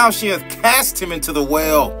 and how she hath cast him into the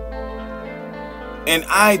well. And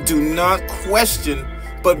I do not question,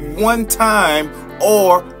 but one time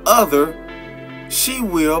or other she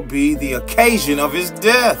will be the occasion of his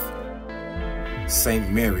death."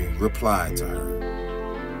 St. Mary replied to her,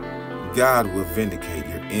 God will vindicate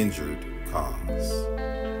your injured cause.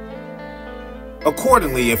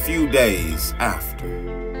 Accordingly, a few days after,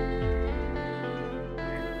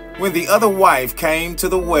 when the other wife came to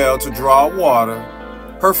the well to draw water,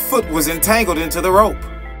 her foot was entangled into the rope,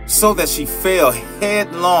 so that she fell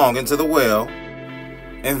headlong into the well,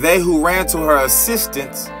 and they who ran to her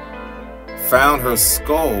assistance found her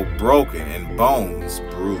skull broken and bones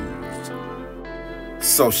bruised.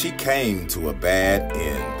 So she came to a bad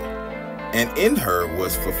end, and in her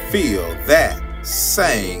was fulfilled that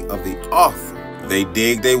saying of the author, "They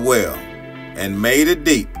digged a well and made it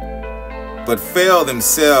deep, but fell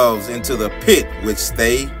themselves into the pit which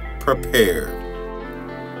they prepared."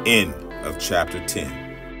 End of chapter 10.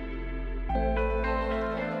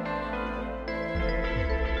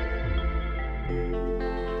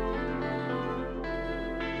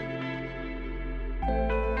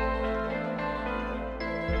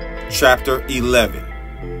 Chapter 11.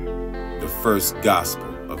 The first gospel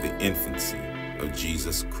of the infancy of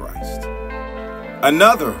Jesus Christ.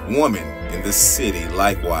 Another woman in the city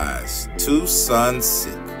likewise, 2 sons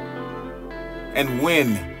sick. And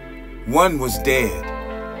when one was dead,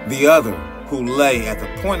 the other, who lay at the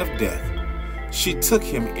point of death, she took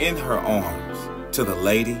him in her arms to the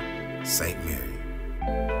Lady Saint Mary,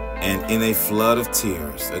 and in a flood of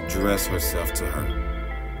tears addressed herself to her,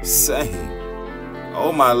 saying,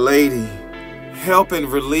 "O my Lady, help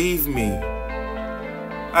and relieve me.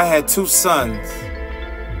 I had 2 sons.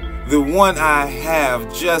 The one I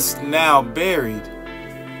have just now buried.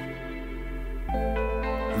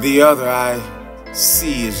 The other I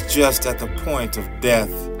see is just at the point of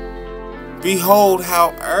death. Behold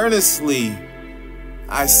how earnestly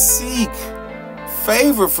I seek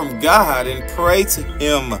favor from God and pray to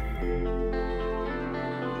Him."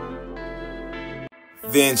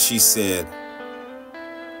 Then she said,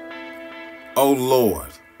 "O Lord,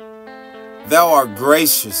 Thou art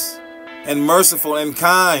gracious and merciful and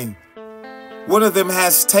kind. One of them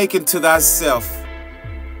hast taken to Thyself.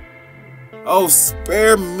 Oh,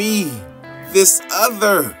 spare me this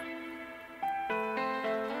other."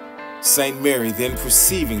 Saint Mary, then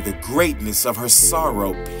perceiving the greatness of her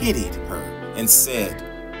sorrow, pitied her and said,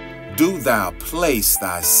 "Do Thou place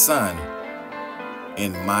Thy son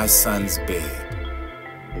in my son's bed,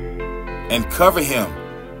 and cover him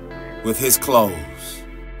with his clothes."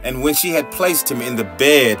 And when she had placed him in the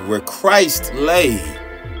bed where Christ lay,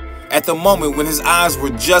 at the moment when his eyes were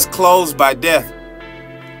just closed by death,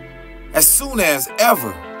 as soon as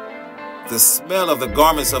ever the smell of the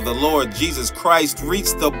garments of the Lord Jesus Christ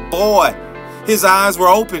reached the boy, his eyes were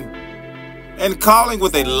open, and calling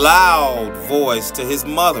with a loud voice to his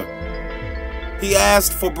mother, he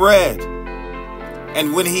asked for bread,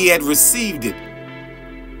 and when he had received it,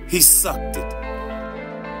 he sucked it.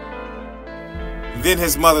 Then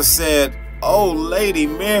his mother said, "O Lady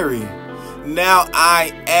Mary, now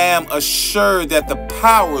I am assured that the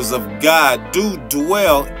powers of God do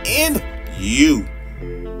dwell in you,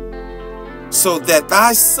 so that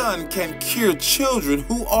Thy son can cure children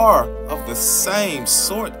who are of the same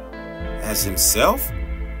sort as himself,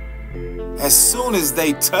 as soon as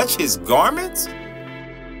they touch his garments."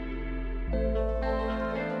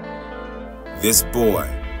 This boy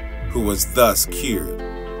who was thus cured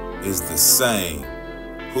is the same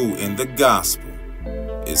who in the gospel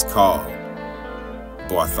is called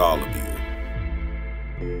Bartholomew.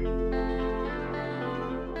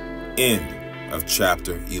 End of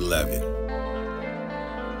chapter 11.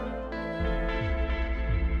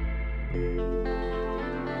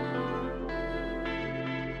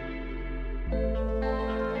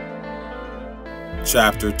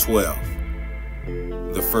 Chapter 12.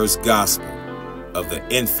 The first gospel of the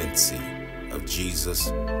infancy of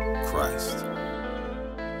Jesus Christ.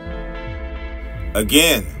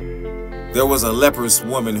 Again, there was a leprous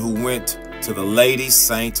woman who went to the Lady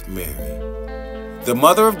Saint Mary, the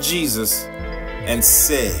mother of Jesus, and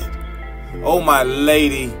said, "O my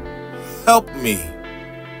Lady, help me."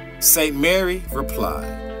 Saint Mary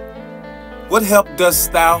replied, "What help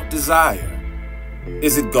dost thou desire?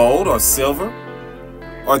 Is it gold or silver,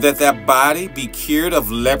 or that thy body be cured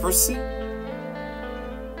of leprosy?"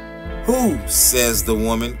 "Who," says the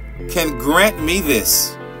woman, "can grant me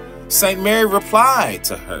this?" Saint Mary replied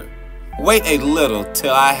to her, "Wait a little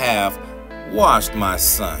till I have washed my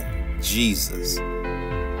son, Jesus,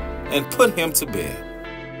 and put him to bed."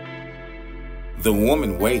 The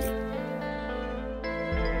woman waited,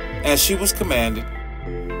 as she was commanded.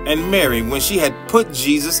 And Mary, when she had put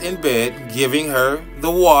Jesus in bed, giving her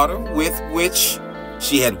the water with which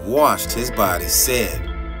she had washed his body, said,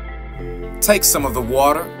 "Take some of the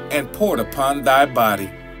water and pour it upon thy body."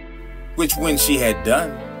 Which when she had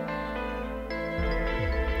done,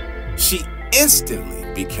 she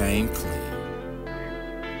instantly became clean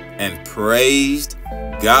and praised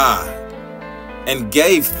God and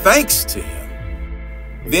gave thanks to him.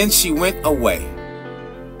 Then she went away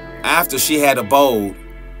after she had abode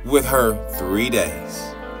with her 3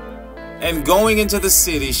 days. And going into the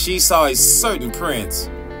city, she saw a certain prince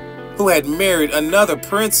who had married another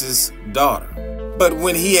prince's daughter. But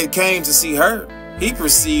when he had came to see her, he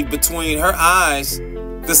perceived between her eyes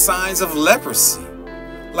the signs of leprosy,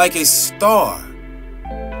 like a star,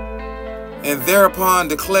 and thereupon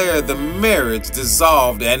declared the marriage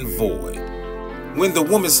dissolved and void. When the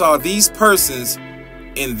woman saw these persons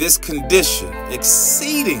in this condition,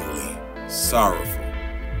 exceedingly sorrowful,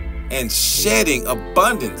 and shedding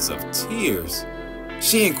abundance of tears,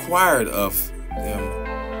 she inquired of them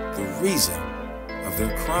the reason of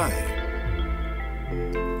their crying.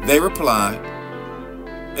 They replied,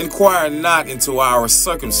 "Inquire not into our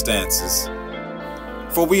circumstances,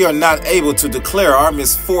 for we are not able to declare our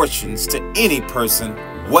misfortunes to any person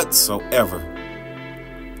whatsoever."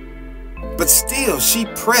 But still she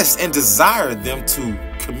pressed and desired them to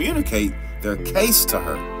communicate their case to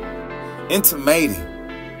her, intimating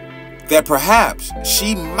that perhaps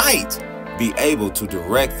she might be able to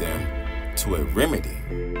direct them to a remedy.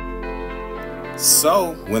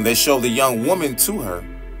 So when they showed the young woman to her,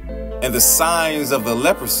 and the signs of the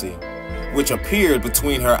leprosy which appeared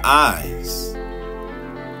between her eyes,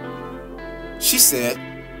 she said,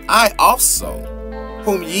 "I also,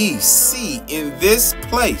 whom ye see in this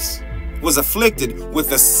place, was afflicted with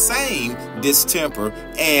the same distemper,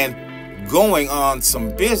 and going on some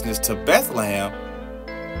business to Bethlehem,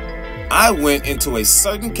 I went into a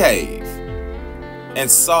certain cave and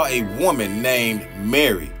saw a woman named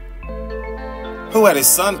Mary, who had a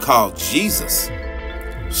son called Jesus.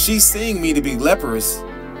 She, seeing me to be leprous,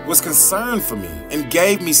 was concerned for me and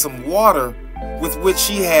gave me some water with which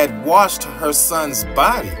she had washed her son's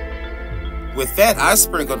body. With that I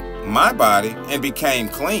sprinkled my body and became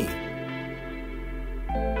clean.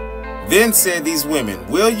 Then said these women,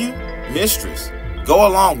 Will you, mistress, go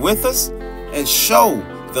along with us and show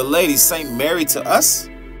the Lady Saint Mary to us?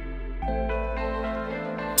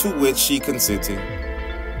 To which she consenting,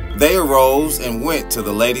 they arose and went to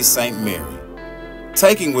the Lady Saint Mary,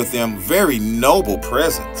 taking with them very noble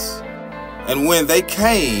presents. And when they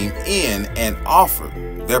came in and offered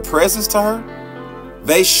their presents to her,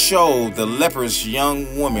 they showed the leprous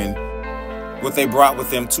young woman what they brought with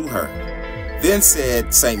them to her. Then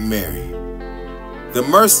said Saint Mary, The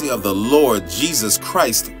mercy of the Lord Jesus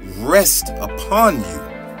Christ rest upon you.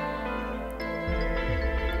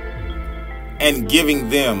 And giving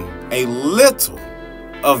them a little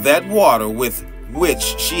of that water with which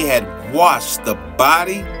she had washed the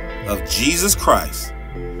body of Jesus Christ,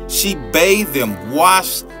 she bade them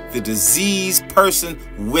wash the diseased person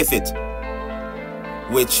with it,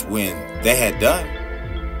 which when they had done,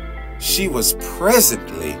 she was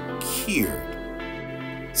presently cured.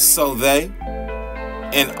 So they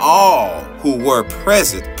and all who were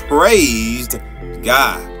present praised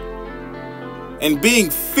God. And being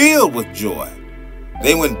filled with joy,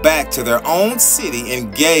 they went back to their own city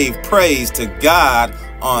and gave praise to God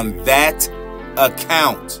on that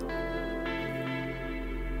account.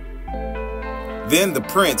 Then the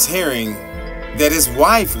prince, hearing that his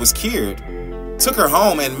wife was cured, took her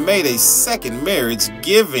home and made a second marriage,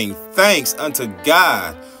 giving thanks unto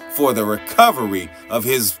God for the recovery of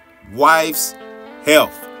his wife's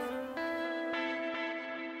health.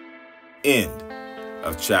 End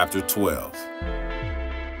of chapter 12.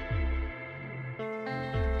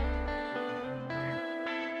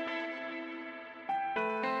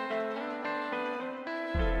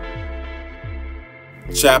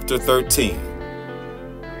 Chapter 13.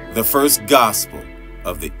 The first gospel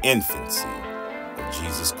of the infancy of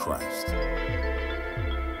Jesus Christ.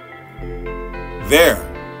 There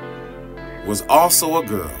was also a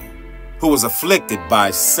girl who was afflicted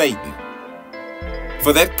by Satan.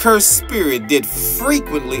 For that cursed spirit did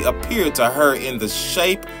frequently appear to her in the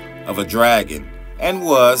shape of a dragon, and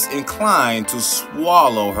was inclined to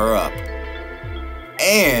swallow her up,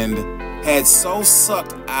 and had so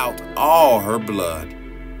sucked out all her blood,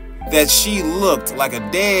 that she looked like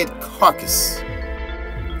a dead carcass.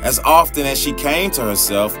 As often as she came to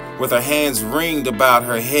herself, with her hands ringed about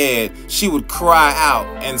her head, she would cry out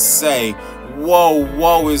and say, Woe,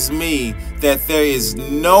 woe is me, that there is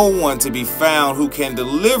no one to be found who can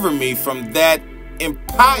deliver me from that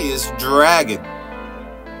impious dragon.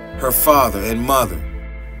 Her father and mother,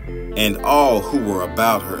 and all who were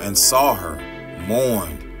about her and saw her,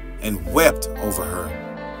 mourned and wept over her.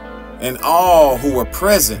 And all who were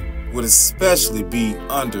present would especially be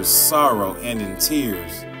under sorrow and in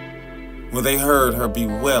tears. when they heard her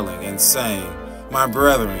bewailing and saying, "My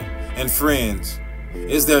brethren and friends,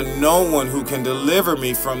 is there no one who can deliver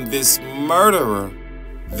me from this murderer?"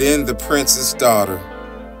 Then the prince's daughter,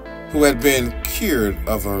 who had been cured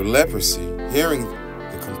of her leprosy, hearing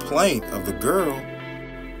the complaint of the girl,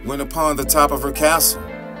 went upon the top of her castle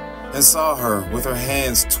and saw her with her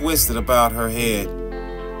hands twisted about her head,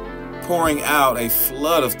 pouring out a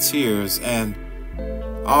flood of tears, and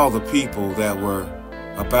all the people that were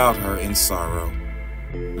about her in sorrow.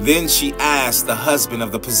 Then she asked the husband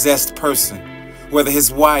of the possessed person whether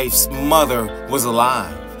his wife's mother was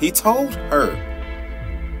alive. He told her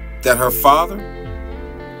that her father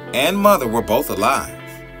and mother were both alive.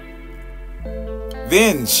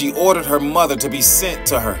 Then she ordered her mother to be sent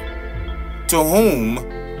to her, to whom,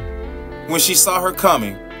 when she saw her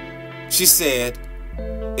coming, she said,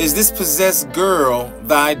 "Is this possessed girl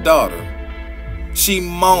thy daughter?" She,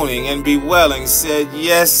 moaning and bewailing, said,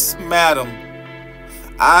 "Yes, madam,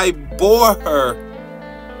 I bore her."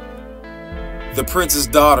 The prince's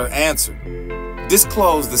daughter answered,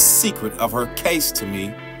 "Disclose the secret of her case to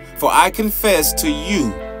me, for I confess to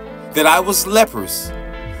you that I was leprous,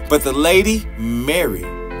 but the lady Mary,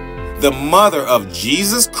 the mother of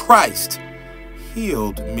Jesus Christ,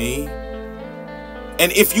 healed me.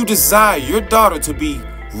 And if you desire your daughter to be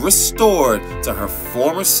restored to her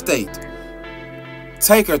former state,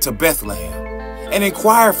 take her to Bethlehem and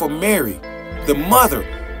inquire for Mary, the mother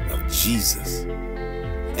of Jesus.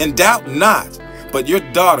 And doubt not, but your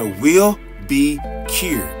daughter will be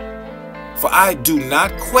cured. For I do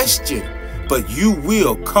not question, but you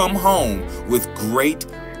will come home with great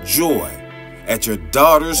joy at your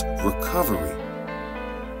daughter's recovery."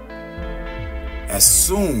 As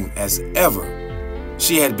soon as ever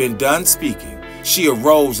she had been done speaking, she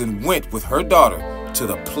arose and went with her daughter to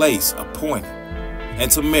the place appointed, and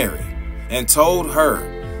to Mary, and told her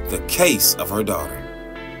the case of her daughter.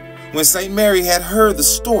 When St. Mary had heard the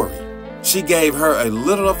story, she gave her a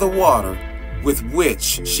little of the water with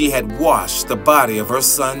which she had washed the body of her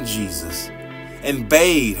son Jesus, and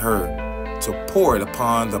bade her to pour it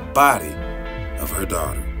upon the body of her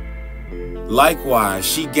daughter. Likewise,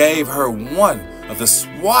 she gave her one of the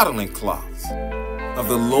swaddling cloths of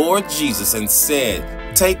the Lord Jesus, and said,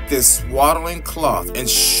 "Take this swaddling cloth and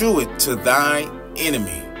shew it to thy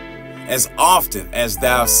enemy as often as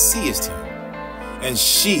thou seest him." And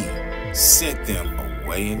she sent them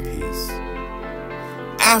away in peace.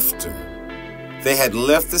 After they had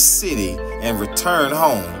left the city and returned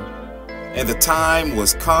home, and the time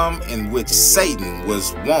was come in which Satan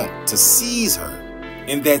was wont to seize her,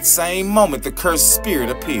 in that same moment the cursed spirit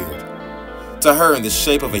appeared to her in the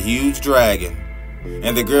shape of a huge dragon,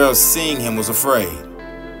 and the girl, seeing him, was afraid.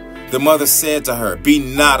 The mother said to her, "Be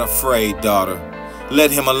not afraid, daughter.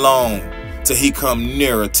 Let him alone till he come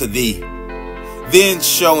nearer to thee. Then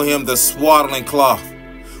show him the swaddling cloth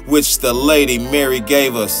which the Lady Mary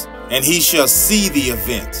gave us, and he shall see the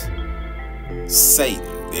event." Satan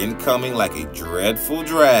then, coming like a dreadful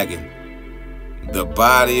dragon, the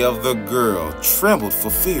body of the girl trembled for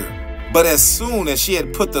fear. But as soon as she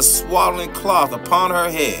had put the swaddling cloth upon her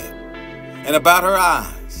head and about her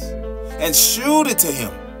eyes, and shewed it to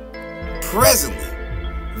him, presently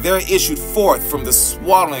there issued forth from the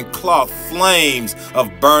swaddling cloth flames of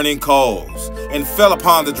burning coals, and fell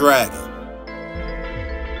upon the dragon.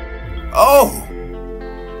 Oh,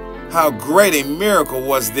 how great a miracle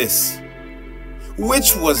was this,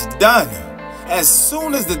 which was done as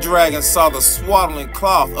soon as the dragon saw the swaddling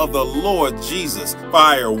cloth of the Lord Jesus.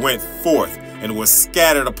 Fire went forth and was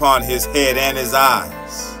scattered upon his head and his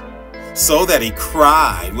eyes, so that he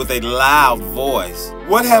cried with a loud voice,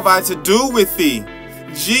 "What have I to do with thee,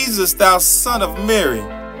 Jesus, thou Son of Mary?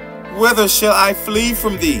 Whither shall I flee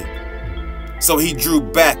from thee?" So he drew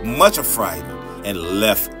back much affrighted and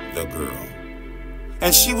left the girl.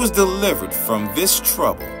 And she was delivered from this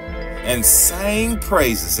trouble, and sang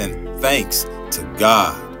praises and thanks to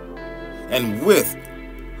God, and with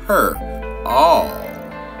her all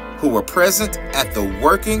who were present at the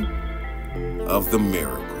working of the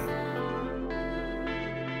miracle.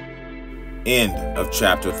 End of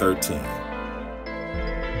chapter 13.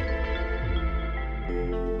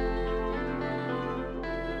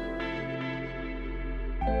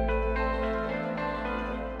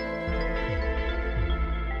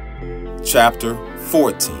 Chapter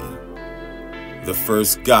 14. The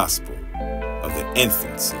first gospel of the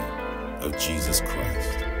infancy of Jesus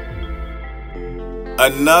Christ.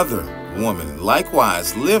 Another woman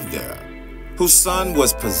likewise lived there, whose son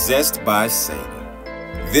was possessed by Satan.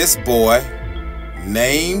 This boy,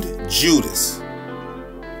 named Judas,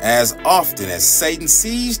 as often as Satan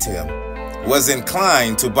seized him, was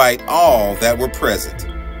inclined to bite all that were present.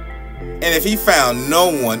 And if he found no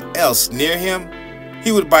one else near him,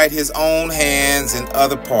 he would bite his own hands and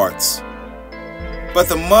other parts. But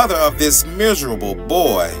the mother of this miserable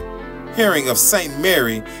boy, hearing of Saint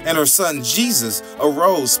Mary and her son Jesus,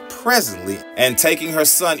 arose presently, and taking her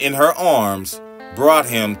son in her arms, brought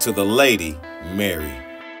him to the Lady Mary.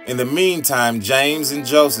 In the meantime, James and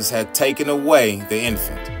Joseph had taken away the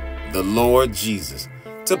infant, the Lord Jesus,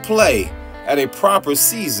 to play at a proper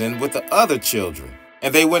season with the other children.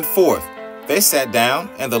 And they went forth. They sat down,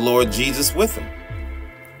 and the Lord Jesus with them.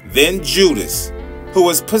 Then Judas, who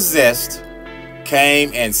was possessed,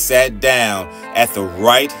 came and sat down at the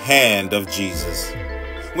right hand of Jesus.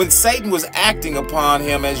 When Satan was acting upon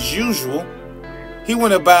him as usual, he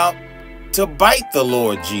went about to bite the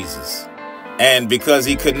Lord Jesus. And because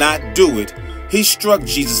he could not do it, he struck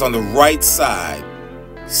Jesus on the right side,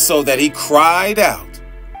 so that he cried out.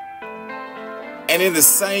 And in the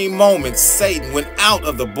same moment, Satan went out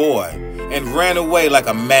of the boy and ran away like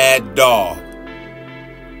a mad dog.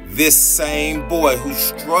 This same boy who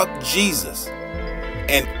struck Jesus,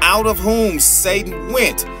 and out of whom Satan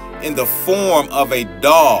went in the form of a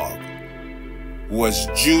dog, was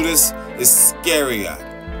Judas Iscariot,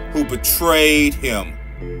 who betrayed him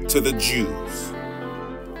to the Jews.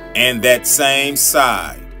 And that same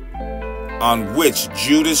side on which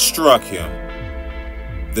Judas struck him,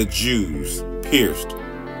 the Jews pierced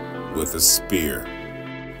with a spear.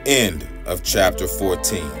 End of chapter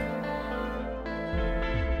 14.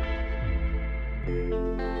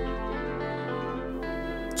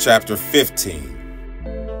 Chapter 15.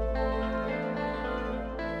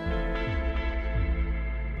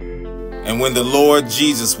 And when the Lord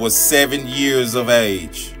Jesus was 7 years of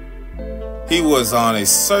age, he was on a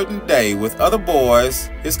certain day with other boys,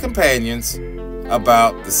 his companions,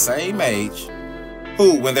 about the same age,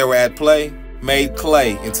 who, when they were at play, made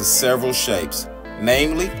clay into several shapes,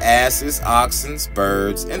 namely asses, oxen,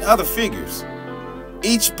 birds, and other figures,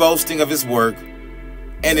 each boasting of his work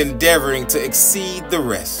and endeavoring to exceed the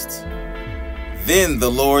rest. Then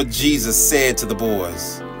the Lord Jesus said to the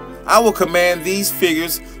boys, I will command these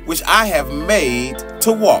figures which I have made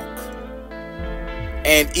to walk.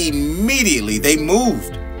 And immediately they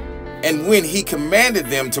moved. And when he commanded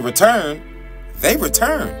them to return, they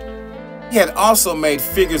returned. He had also made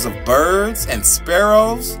figures of birds and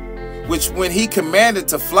sparrows, which when he commanded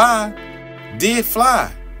to fly, did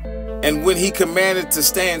fly. And when he commanded to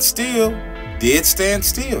stand still, did stand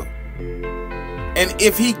still. And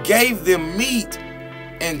if he gave them meat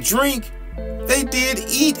and drink, they did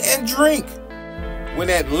eat and drink. When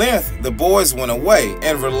at length the boys went away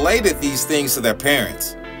and related these things to their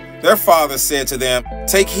parents, their father said to them,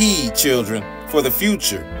 Take heed, children, for the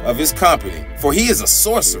future of his company, for he is a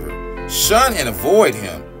sorcerer. Shun and avoid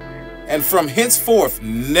him, and from henceforth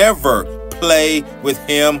never play with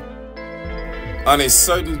him. On a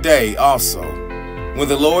certain day also, when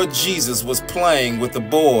the Lord Jesus was playing with the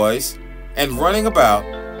boys and running about,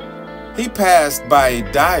 he passed by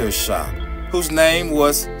a dyer's shop, whose name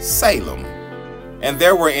was Salem. And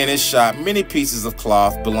there were in his shop many pieces of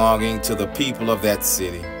cloth belonging to the people of that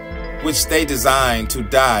city, which they designed to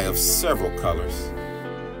dye of several colors.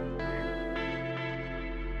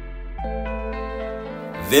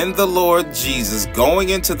 Then the Lord Jesus, going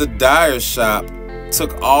into the dyer's shop,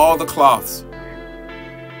 took all the cloths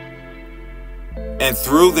and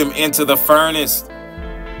threw them into the furnace.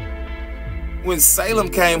 When Salem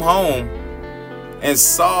came home and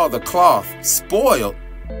saw the cloth spoiled,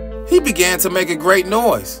 he began to make a great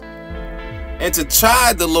noise and to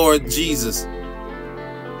chide the Lord Jesus,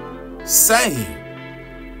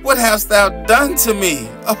 saying, What hast thou done to me,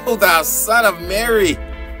 O thou son of Mary?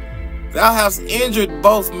 Thou hast injured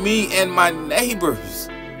both me and my neighbors.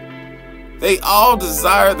 They all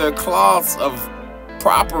desire their cloths of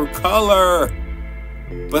proper color,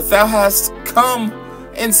 but thou hast come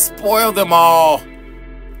and spoiled them all.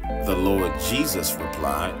 The Lord Jesus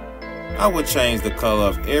replied, I will change the color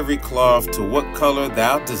of every cloth to what color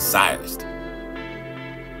thou desirest.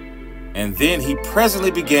 And then he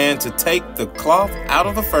presently began to take the cloth out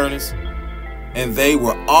of the furnace, and they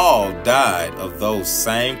were all dyed of those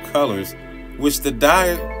same colors which the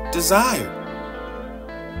dyer desired.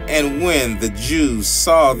 And when the Jews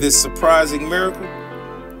saw this surprising miracle,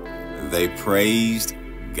 they praised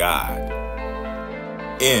God.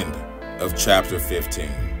 End of chapter 15.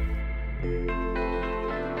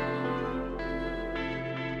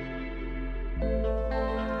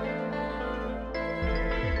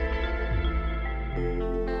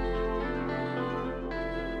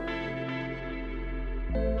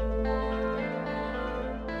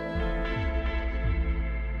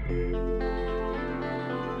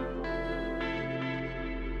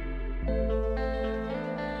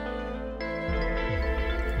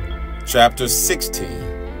 Chapter 16,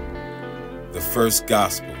 the first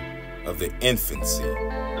gospel of the infancy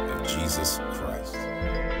of Jesus Christ.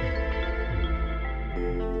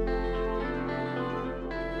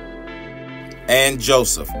 And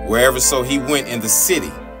Joseph, wherever so he went in the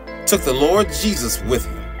city, took the Lord Jesus with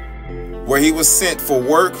him. Where he was sent for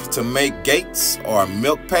work to make gates or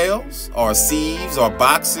milk pails or sieves or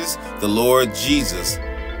boxes, the Lord Jesus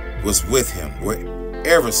was with him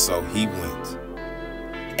wherever so he went.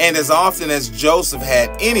 And as often as Joseph had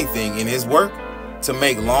anything in his work to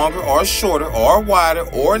make longer or shorter or wider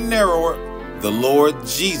or narrower, the Lord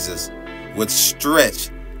Jesus would stretch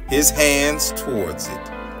his hands towards it.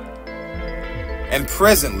 And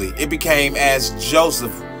presently it became as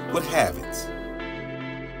Joseph would have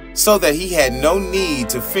it, so that he had no need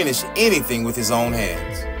to finish anything with his own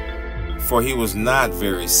hands, for he was not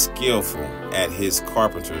very skillful at his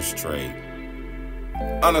carpenter's trade.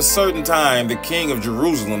 On a certain time the king of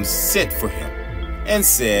Jerusalem sent for him and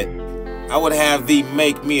said, I would have thee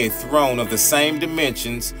make me a throne of the same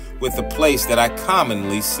dimensions with the place that I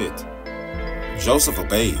commonly sit. Joseph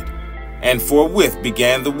obeyed, and forthwith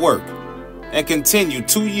began the work, and continued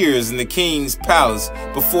 2 years in the king's palace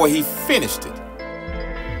before he finished it.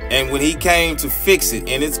 And when he came to fix it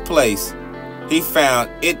in its place, he found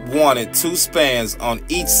it wanted 2 spans on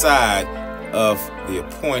each side of the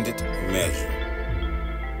appointed measure.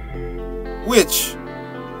 Which,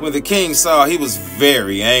 when the king saw, he was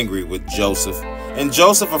very angry with Joseph. And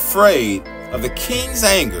Joseph, afraid of the king's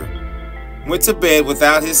anger, went to bed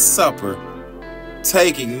without his supper,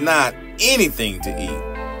 taking not anything to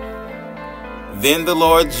eat. Then the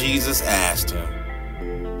Lord Jesus asked him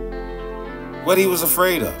what he was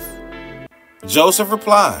afraid of. Joseph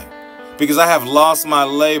replied, because I have lost my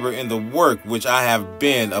labor in the work which I have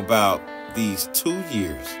been about these 2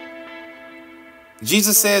 years.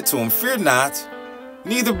 Jesus said to him, fear not,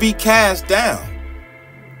 neither be cast down.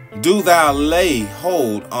 Do thou lay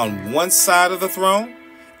hold on one side of the throne,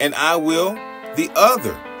 and I will the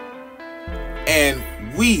other. And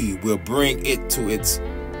we will bring it to its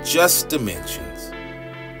just dimensions.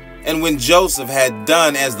 And when Joseph had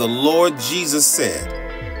done as the Lord Jesus said,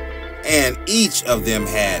 and each of them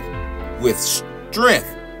had with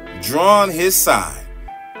strength drawn his side,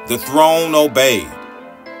 the throne obeyed,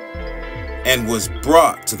 and was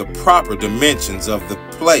brought to the proper dimensions of the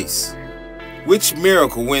place. Which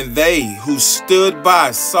miracle, when they who stood by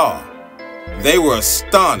saw, they were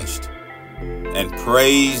astonished and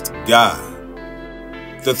praised God.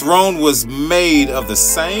 The throne was made of the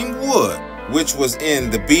same wood which was in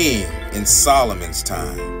the being in Solomon's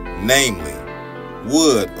time, namely,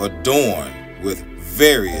 wood adorned with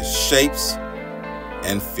various shapes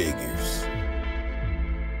and figures.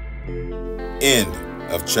 End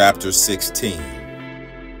of chapter 16.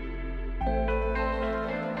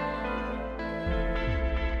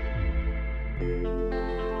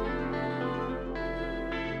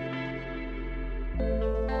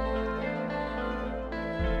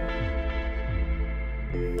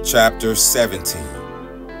 Chapter 17,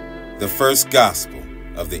 the first gospel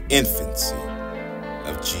of the infancy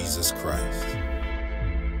of Jesus Christ.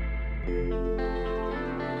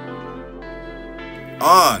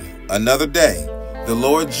 On another day, the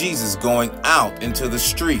Lord Jesus going out into the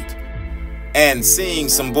street, and seeing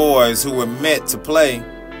some boys who were met to play,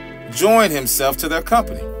 joined himself to their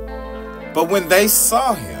company. But when they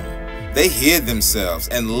saw him, they hid themselves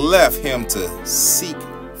and left him to seek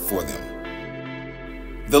for them.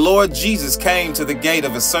 The Lord Jesus came to the gate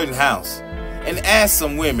of a certain house and asked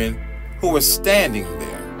some women who were standing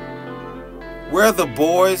there where the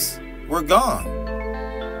boys were gone.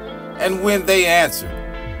 And when they answered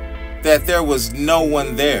that there was no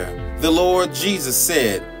one there, the Lord Jesus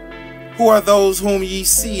said, who are those whom ye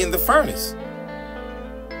see in the furnace?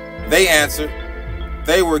 They answered,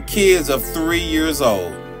 they were kids of 3 years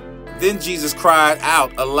old. Then Jesus cried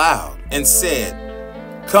out aloud and said,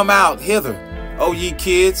 come out hither, O ye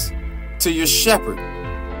kids, to your shepherd.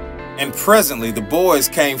 And presently the boys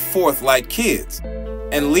came forth like kids,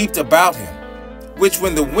 and leaped about him, which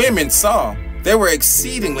when the women saw, they were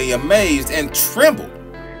exceedingly amazed and trembled.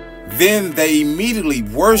 Then they immediately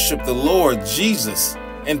worshiped the Lord Jesus,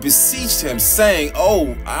 and beseeched him, saying,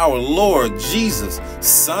 O our Lord Jesus,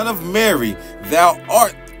 Son of Mary, thou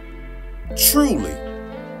art truly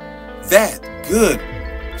that good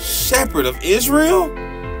shepherd of Israel?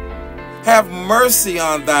 Have mercy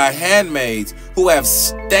on thy handmaids who have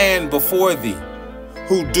stand before thee,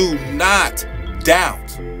 who do not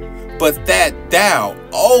doubt, but that thou,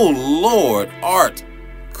 O Lord, art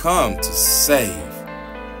come to save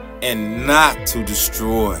and not to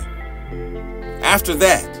destroy. After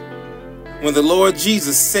that, when the Lord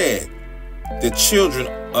Jesus said, the children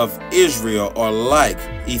of Israel are like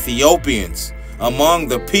Ethiopians among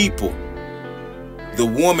the people. The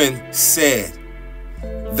woman said,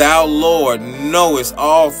 Thou, Lord, knowest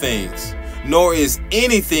all things, nor is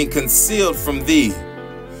anything concealed from thee.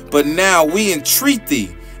 But now we entreat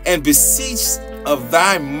thee, and beseech of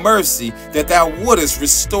thy mercy, that thou wouldest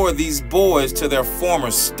restore these boys to their former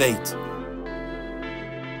state.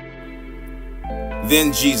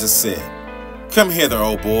 Then Jesus said, Come hither,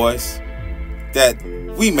 O boys, that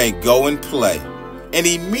we may go and play. And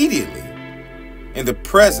immediately, in the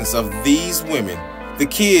presence of these women, the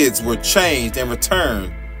kids were changed and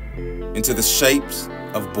returned into the shapes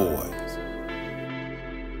of boys.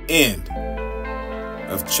 End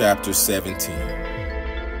of chapter 17.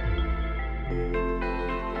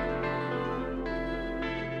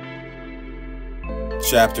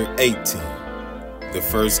 Chapter 18, the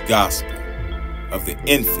first gospel of the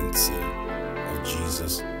infancy of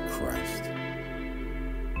Jesus Christ.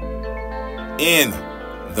 In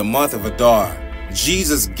the month of Adar,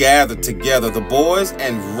 Jesus gathered together the boys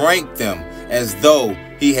and ranked them as though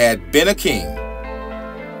he had been a king.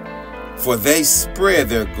 For they spread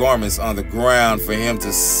their garments on the ground for him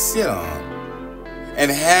to sit on.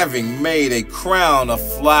 And having made a crown of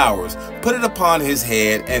flowers, put it upon his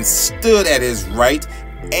head, and stood at his right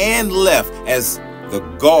and left as the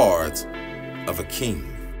guards of a king.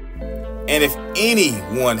 And if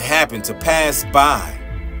anyone happened to pass by,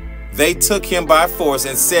 they took him by force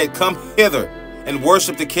and said, Come hither and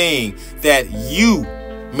worship the king, that you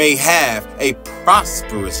may have a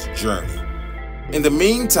prosperous journey. In the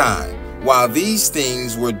meantime, while these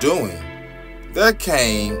things were doing, there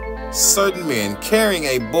came certain men carrying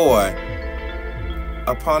a boy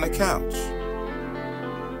upon a couch.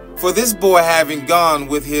 For this boy, having gone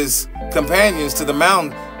with his companions to the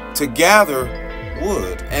mountain to gather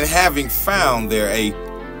wood, and having found there a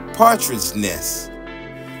partridge nest,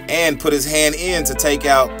 and put his hand in to take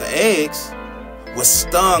out the eggs, was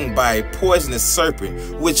stung by a poisonous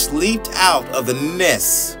serpent, which leaped out of the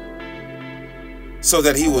nest, so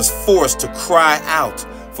that he was forced to cry out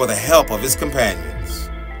for the help of his companions,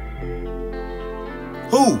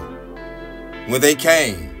 who, when they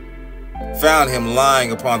came, found him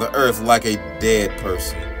lying upon the earth like a dead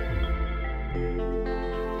person.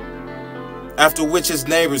 After which his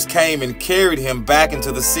neighbors came and carried him back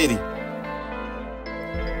into the city.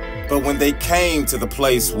 But when they came to the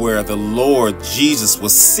place where the Lord Jesus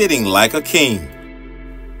was sitting like a king,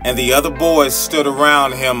 and the other boys stood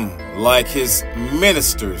around him like his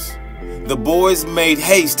ministers, the boys made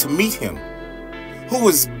haste to meet him, who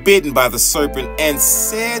was bitten by the serpent, and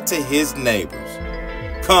said to his neighbors,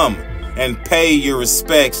 Come and pay your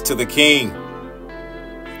respects to the king.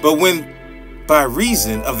 But when, by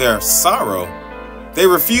reason of their sorrow, they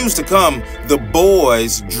refused to come, the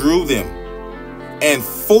boys drew them and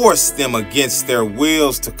forced them against their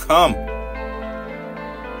wills to come.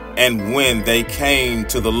 And when they came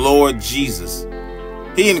to the Lord Jesus,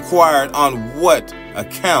 he inquired on what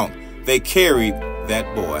account they carried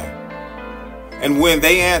that boy. And when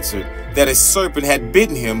they answered that a serpent had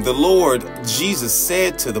bitten him, the Lord Jesus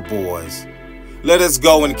said to the boys, Let us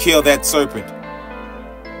go and kill that serpent.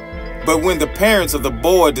 But when the parents of the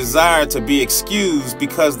boy desired to be excused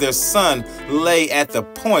because their son lay at the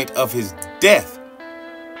point of his death,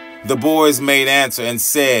 the boys made answer and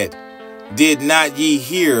said, Did not ye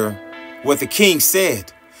hear what the king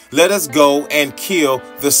said? Let us go and kill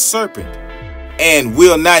the serpent. And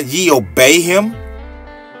will not ye obey him?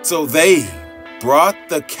 So they brought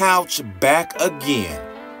the couch back again,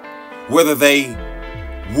 whether they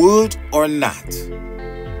would or not.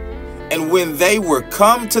 And when they were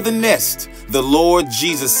come to the nest, the Lord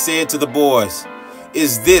Jesus said to the boys,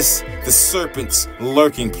 Is this the serpent's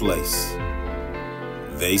lurking place?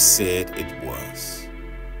 They said it was.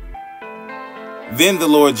 Then the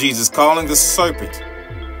Lord Jesus, calling the serpent,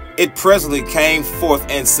 it presently came forth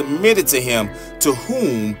and submitted to him, to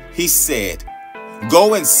whom he said,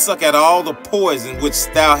 Go and suck out all the poison which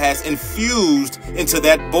thou hast infused into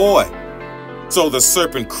that boy. So the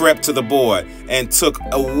serpent crept to the boy and took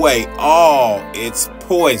away all its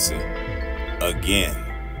poison again.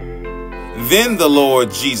 Then the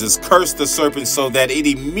Lord Jesus cursed the serpent so that it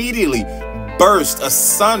immediately burst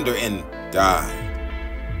asunder and died.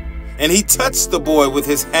 And he touched the boy with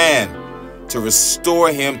his hand to restore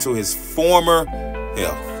him to his former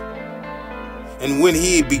health. And when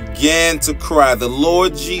he began to cry, the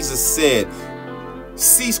Lord Jesus said,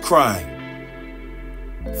 Cease crying,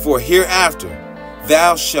 for hereafter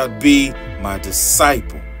thou shalt be my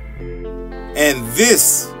disciple. And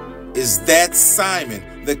this is that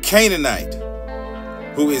Simon the Canaanite,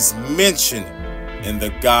 who is mentioned in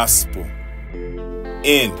the gospel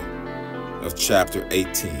End of chapter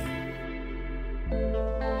 18.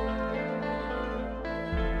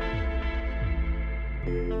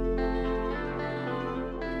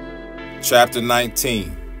 Chapter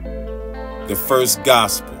 19, the first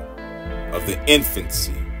gospel of the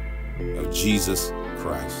infancy of Jesus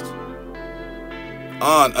Christ.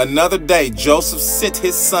 On another day, Joseph sent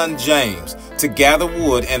his son James to gather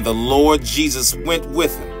wood, and the Lord Jesus went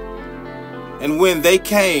with him. And when they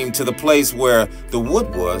came to the place where the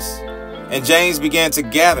wood was, and James began to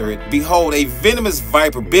gather it, behold, a venomous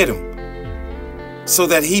viper bit him, so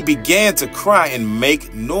that he began to cry and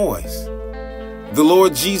make noise. The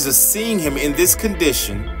Lord Jesus, seeing him in this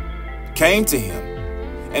condition, came to him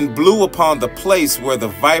and blew upon the place where the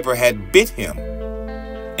viper had bit him,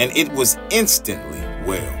 and it was instantly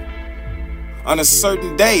well. On a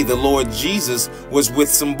certain day, the Lord Jesus was with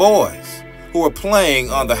some boys who were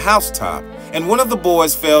playing on the housetop, and one of the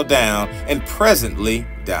boys fell down and presently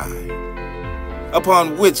died.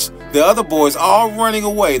 Upon which the other boys all running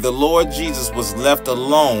away, the Lord Jesus was left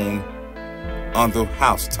alone on the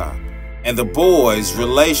housetop. And the boys'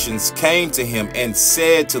 relations came to him and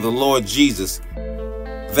said to the Lord Jesus,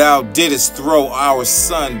 "Thou didst throw our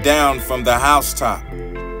son down from the housetop."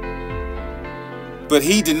 But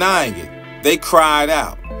he, denying it, they cried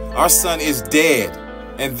out, "Our son is dead,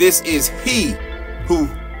 and this is he who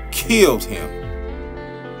killed him."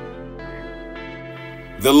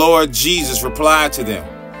 The Lord Jesus replied to them,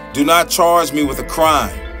 "Do not charge me with a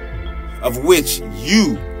crime of which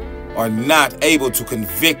you are not able to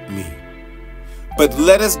convict me. But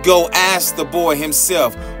let us go ask the boy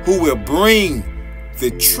himself, who will bring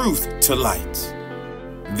the truth to light."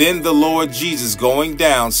 Then the Lord Jesus, going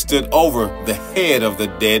down, stood over the head of the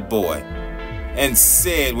dead boy and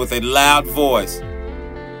said with a loud voice,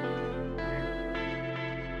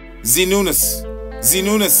 "Zenunus,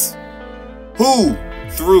 Zenunus, who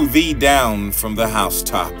threw thee down from the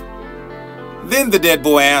housetop?" Then the dead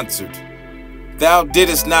boy answered, "Thou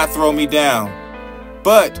didst not throw me down,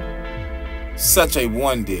 but such a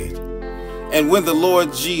one did." And when the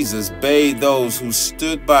Lord Jesus bade those who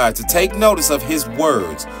stood by to take notice of his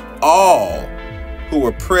words, all who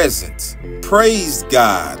were present praised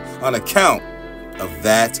God on account of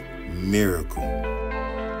that miracle.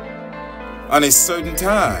 On a certain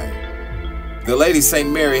time, the Lady St.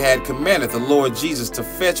 Mary had commanded the Lord Jesus to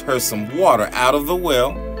fetch her some water out of the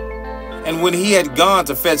well. And when he had gone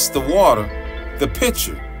to fetch the water, the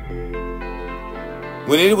pitcher,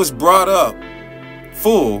 when it was brought up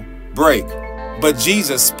full, brake. But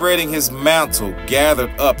Jesus, spreading his mantle,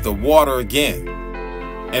 gathered up the water again,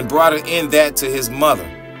 and brought it in that to his mother,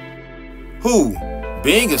 who,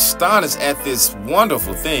 being astonished at this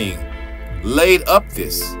wonderful thing, laid up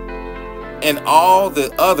this, and all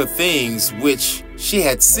the other things which she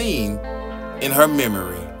had seen in her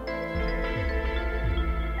memory.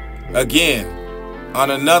 Again, on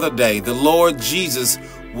another day, the Lord Jesus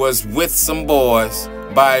was with some boys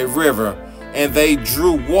by a river, and they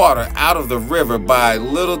drew water out of the river by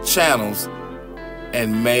little channels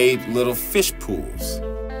and made little fish pools.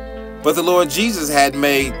 But the Lord Jesus had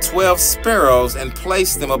made 12 sparrows and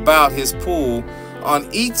placed them about his pool, on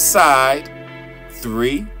each side,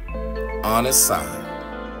 3 on a side.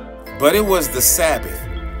 But it was the Sabbath,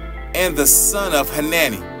 and the son of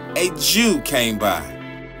Hanani, a Jew, came by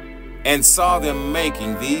and saw them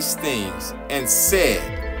making these things, and said,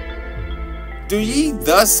 "Do ye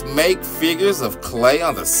thus make figures of clay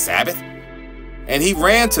on the Sabbath?" And he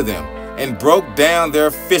ran to them and broke down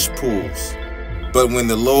their fish pools. But when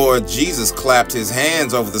the Lord Jesus clapped his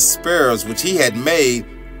hands over the sparrows which he had made,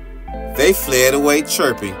 they fled away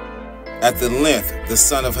chirping. At the length, the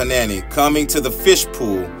son of Hanani, coming to the fish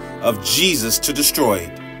pool of Jesus to destroy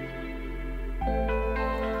it,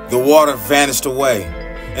 the water vanished away.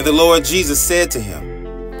 And the Lord Jesus said to him,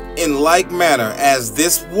 "In like manner as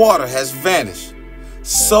this water has vanished,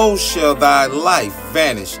 so shall thy life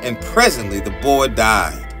vanish." And presently the boy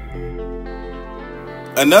died.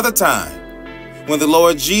 Another time, when the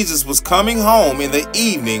Lord Jesus was coming home in the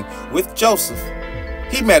evening with Joseph,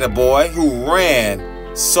 he met a boy who ran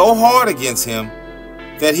so hard against him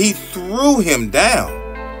that he threw him down,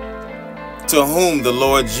 to whom the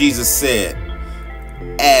Lord Jesus said,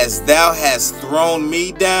 "As thou hast thrown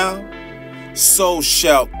me down, so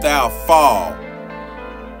shalt thou fall,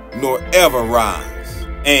 nor ever rise."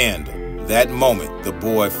 And that moment the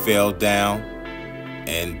boy fell down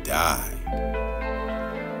and died.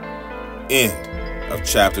 End of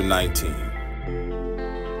chapter 19.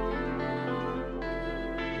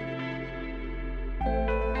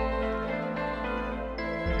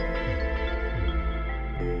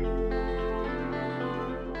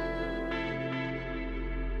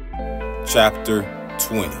 Chapter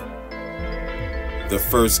 20. The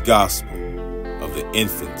first gospel of the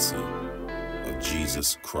infancy of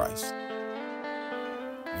Jesus Christ.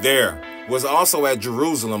 There was also at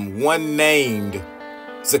Jerusalem one named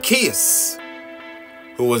Zacchaeus,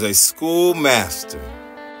 who was a schoolmaster.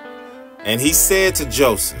 And he said to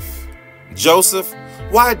Joseph, "Joseph,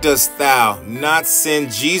 why dost thou not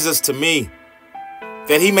send Jesus to me,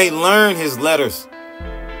 that he may learn his letters?"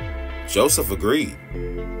 Joseph agreed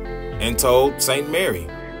and told St. Mary.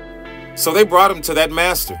 So they brought him to that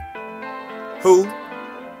master, who,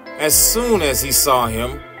 as soon as he saw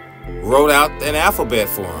him, wrote out an alphabet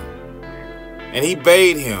for him. And he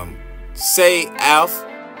bade him say Alph,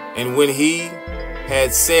 and when he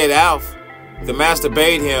had said Alph, the master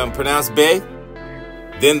bade him pronounce Be.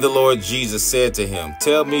 Then the Lord Jesus said to him,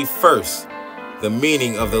 "Tell me first the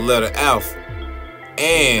meaning of the letter Alph,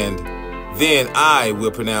 and then I will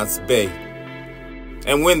pronounce Be."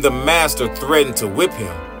 And when the master threatened to whip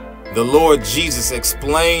him, the Lord Jesus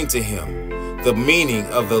explained to him the meaning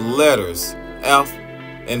of the letters Alph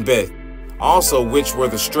and Be, also which were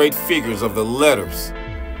the straight figures of the letters,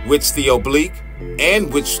 which the oblique,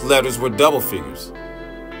 and which letters were double figures,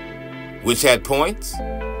 which had points,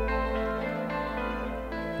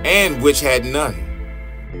 and which had none,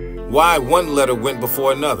 why one letter went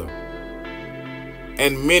before another.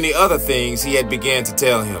 And many other things he had began to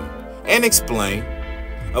tell him and explain,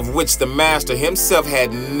 of which the master himself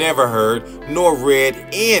had never heard nor read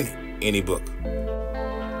in any book.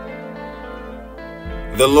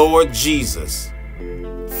 The Lord Jesus,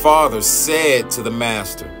 Father, said to the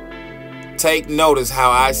master, "Take notice how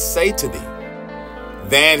I say to thee."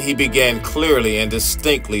 Then he began clearly and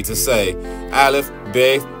distinctly to say, Aleph,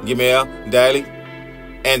 Beth, Gimel, Dalet,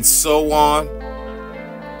 and so on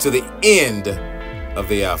to the end of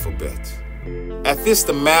the alphabet. At this,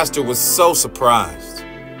 the master was so surprised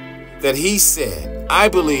that he said, "I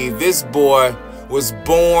believe this boy was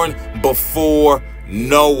born before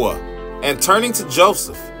Noah." And turning to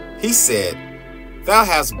Joseph, he said, "Thou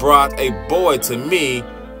hast brought a boy to me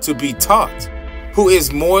to be taught, who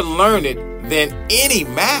is more learned than any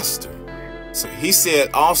master." So he said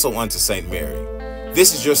also unto St. Mary,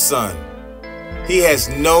 "This is your son. He has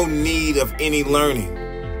no need of any learning."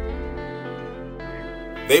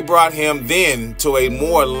 They brought him then to a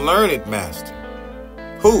more learned master,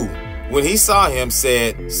 who, when he saw him,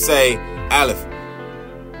 said, "Say Aleph."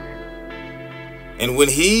 And when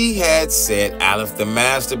he had said Aleph, the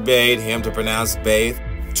master bade him to pronounce Beth,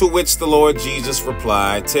 to which the Lord Jesus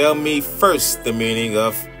replied, "Tell me first the meaning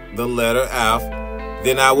of the letter Alph,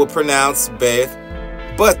 then I will pronounce Beth."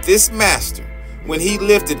 But this master, when he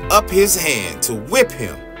lifted up his hand to whip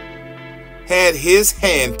him, had his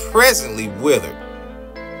hand presently withered,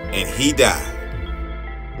 and he died.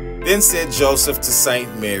 Then said Joseph to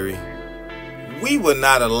St. Mary, "We will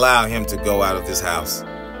not allow him to go out of this house.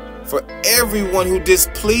 For everyone who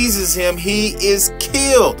displeases him, he is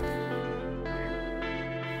killed."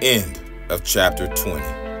 End of chapter 20.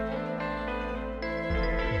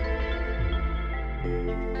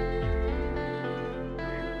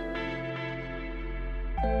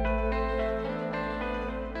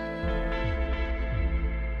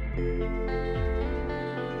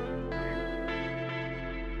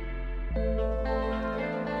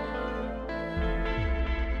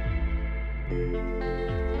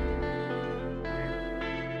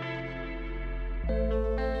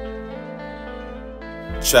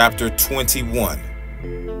 Chapter 21.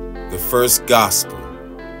 The first gospel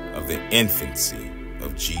of the infancy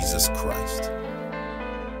of Jesus Christ.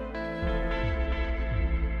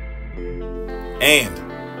 And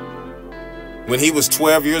when he was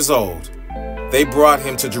 12 years old, they brought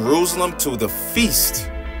him to Jerusalem to the feast.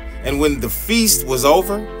 And when the feast was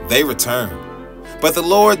over, they returned. But the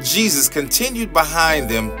Lord Jesus continued behind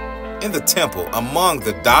them in the temple among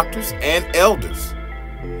the doctors and elders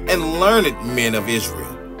and learned men of Israel,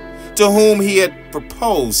 to whom he had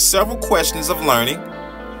proposed several questions of learning,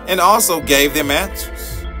 and also gave them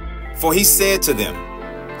answers. For he said to them,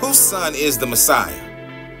 "Whose son is the Messiah?"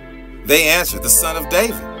 They answered, "The son of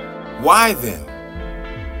David." "Why then,"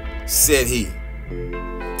 said he,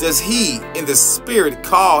 "does he in the spirit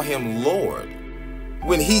call him Lord,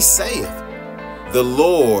 when he saith, the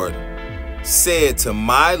Lord said to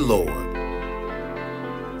my Lord,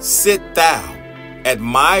 Sit thou at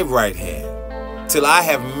my right hand, till I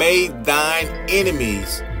have made thine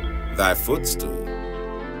enemies thy footstool?"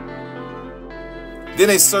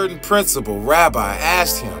 Then a certain principal rabbi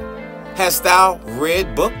asked him, "Hast thou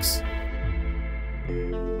read books?"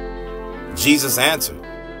 Jesus answered,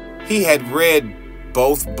 he had read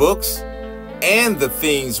both books and the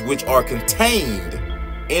things which are contained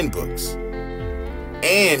in books.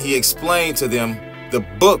 And he explained to them the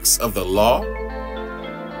books of the law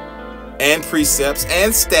and precepts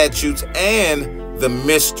and statutes and the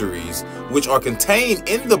mysteries which are contained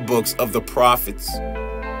in the books of the prophets,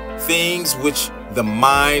 things which the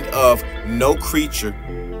mind of no creature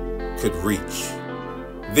could reach.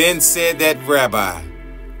 Then said that rabbi,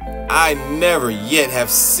 I never yet have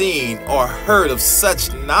seen or heard of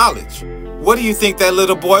such knowledge. What do you think that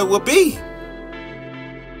little boy will be?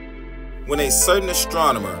 When a certain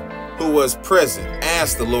astronomer who was present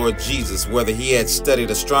asked the Lord Jesus whether he had studied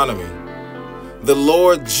astronomy, the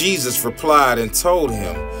Lord Jesus replied and told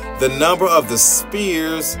him the number of the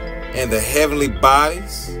spheres and the heavenly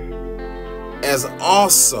bodies, as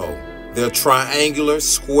also their triangular,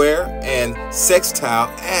 square, and sextile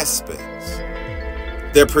aspects,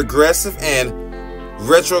 their progressive and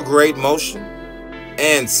retrograde motion,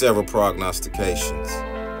 and several prognostications,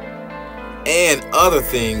 and other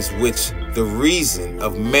things which the reason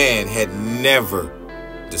of man had never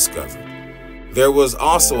discovered. There was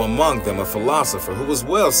also among them a philosopher who was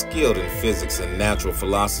well skilled in physics and natural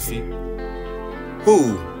philosophy,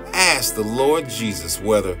 who asked the Lord Jesus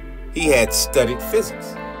whether he had studied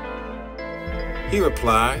physics. He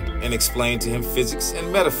replied and explained to him physics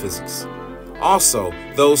and metaphysics, also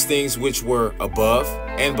those things which were above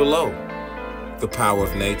and below, the power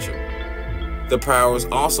of nature, the powers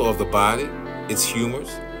also of the body, its humors,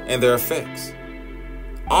 and their effects,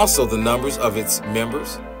 also the numbers of its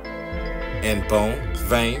members, and bones,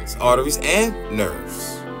 veins, arteries, and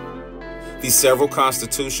nerves, the several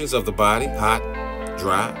constitutions of the body, hot,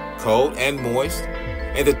 dry, cold, and moist,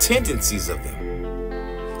 and the tendencies of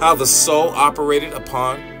them, how the soul operated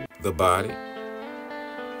upon the body,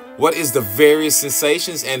 what is the various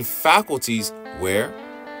sensations and faculties where,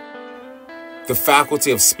 the faculty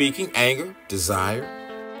of speaking, anger, desire,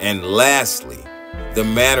 and lastly, the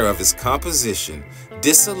manner of its composition,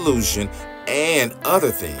 dissolution, and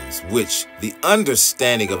other things which the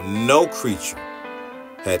understanding of no creature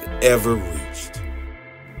had ever reached.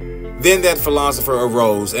 Then that philosopher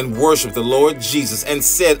arose and worshipped the Lord Jesus and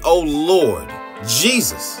said, O Lord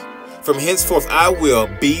Jesus, from henceforth I will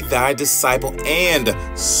be thy disciple and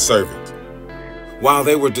servant. While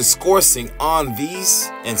they were discoursing on these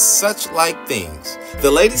and such like things,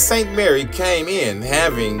 the Lady Saint Mary came in,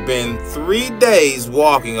 having been 3 days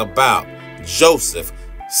walking about Joseph,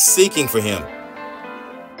 seeking for him.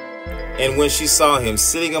 And when she saw him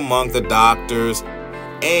sitting among the doctors,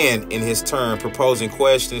 and in his turn proposing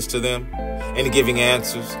questions to them and giving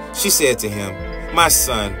answers, she said to him, My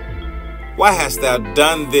son, why hast thou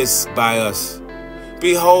done this by us?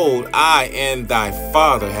 Behold, I and thy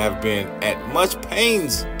father have been at much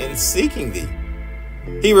pains in seeking thee.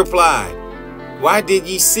 He replied, Why did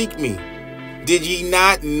ye seek me? Did ye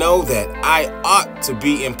not know that I ought to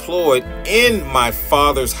be employed in my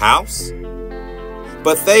father's house?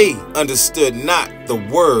 But they understood not the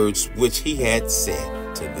words which he had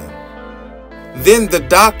said to them. Then the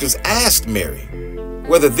doctors asked Mary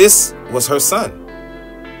whether this was her son.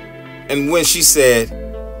 And when she said,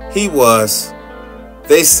 He was,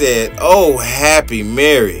 they said, O happy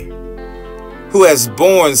Mary, who has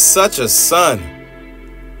borne such a son.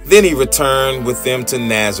 Then he returned with them to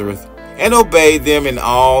Nazareth and obeyed them in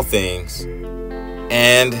all things.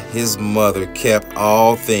 And his mother kept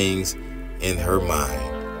all things in her mind.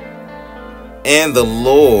 And the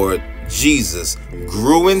Lord Jesus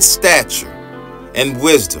grew in stature and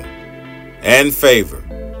wisdom and favor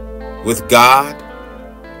with God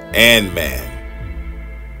and man.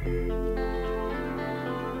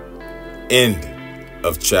 End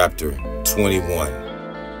of chapter 21.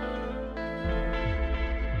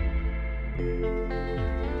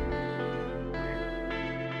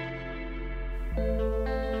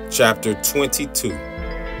 Chapter 22.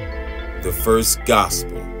 The first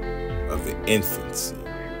gospel of the infancy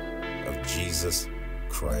of Jesus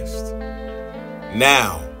Christ.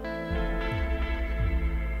 Now,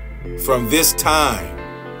 from this time,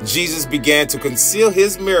 Jesus began to conceal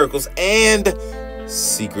his miracles and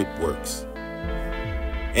secret works.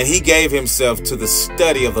 And he gave himself to the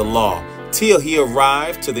study of the law till he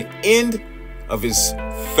arrived to the end of his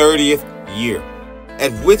 30th year,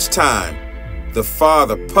 at which time the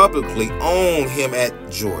Father publicly owned him at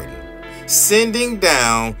Jordan, sending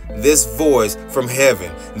down this voice from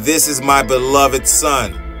heaven, This is my beloved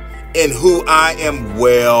Son, in whom I am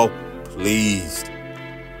well pleased.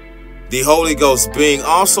 The Holy Ghost being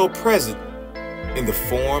also present in the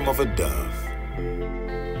form of a dove.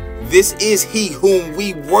 This is he whom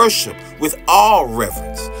we worship with all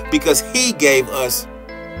reverence, because he gave us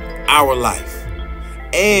our life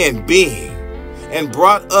and being, and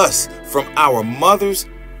brought us from our mother's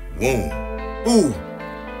womb, who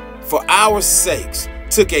for our sakes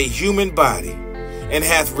took a human body, and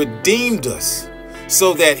hath redeemed us,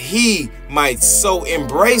 so that he might so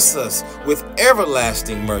embrace us with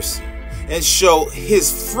everlasting mercy, and show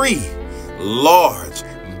his free, large,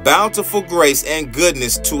 bountiful grace and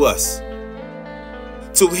goodness to us.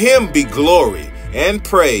 To him be glory and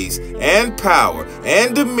praise and power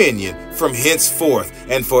and dominion from henceforth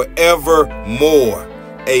and forevermore.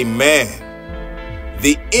 Amen.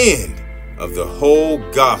 The end of the whole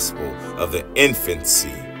gospel of the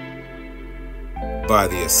infancy, by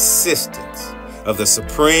the assistance of the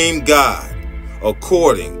supreme God,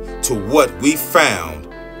 according to what we found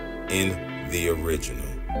in the original.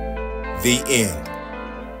 The end.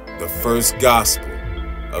 The first gospel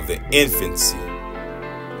of the infancy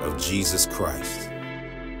of Jesus Christ.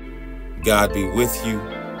 God be with you.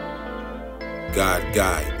 God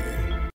guide you.